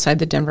places outside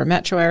the Denver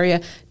metro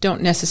area,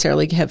 don't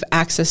necessarily have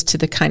access to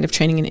the kind of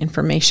training and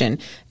information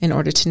in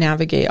order to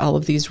navigate all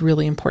of these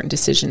really important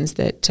decisions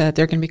that they're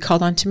going to be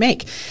called on to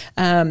make.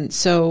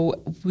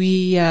 So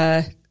we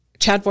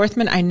Chad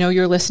Vorthman, I know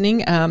you're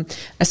listening,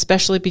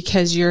 especially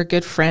because you're a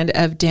good friend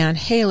of Dan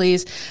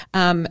Haley's.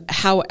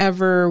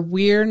 However,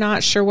 we're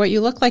not sure what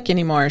you look like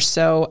anymore.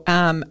 So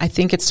I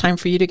think it's time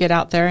for you to get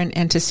out there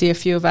and to see a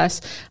few of us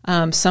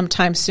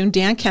sometime soon.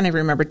 Dan can't even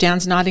remember.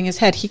 Dan's nodding his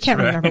head. He can't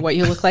remember what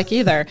you look like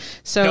either.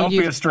 So don't be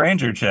a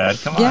stranger, Chad.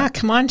 Come on. Yeah,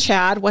 come on,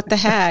 Chad. What the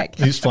heck?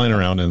 He's flying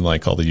around in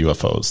like all the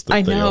UFOs. That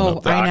I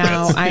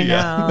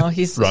know.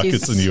 He's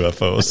rockets and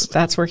UFOs.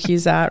 That's where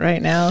he's at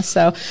right now.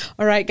 So,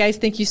 all right, guys,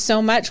 thank you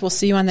so much. We'll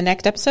see you on the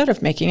next episode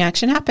of Making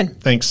Action Happen.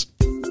 Thanks.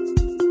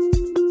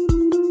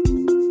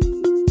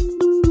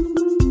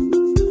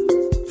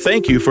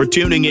 Thank you for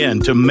tuning in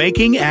to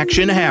Making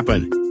Action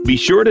Happen. Be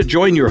sure to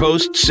join your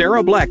hosts,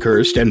 Sarah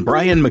Blackhurst and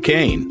Brian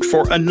McCain,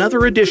 for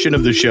another edition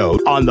of the show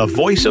on the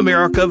Voice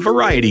America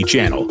Variety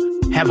Channel.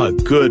 Have a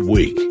good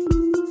week.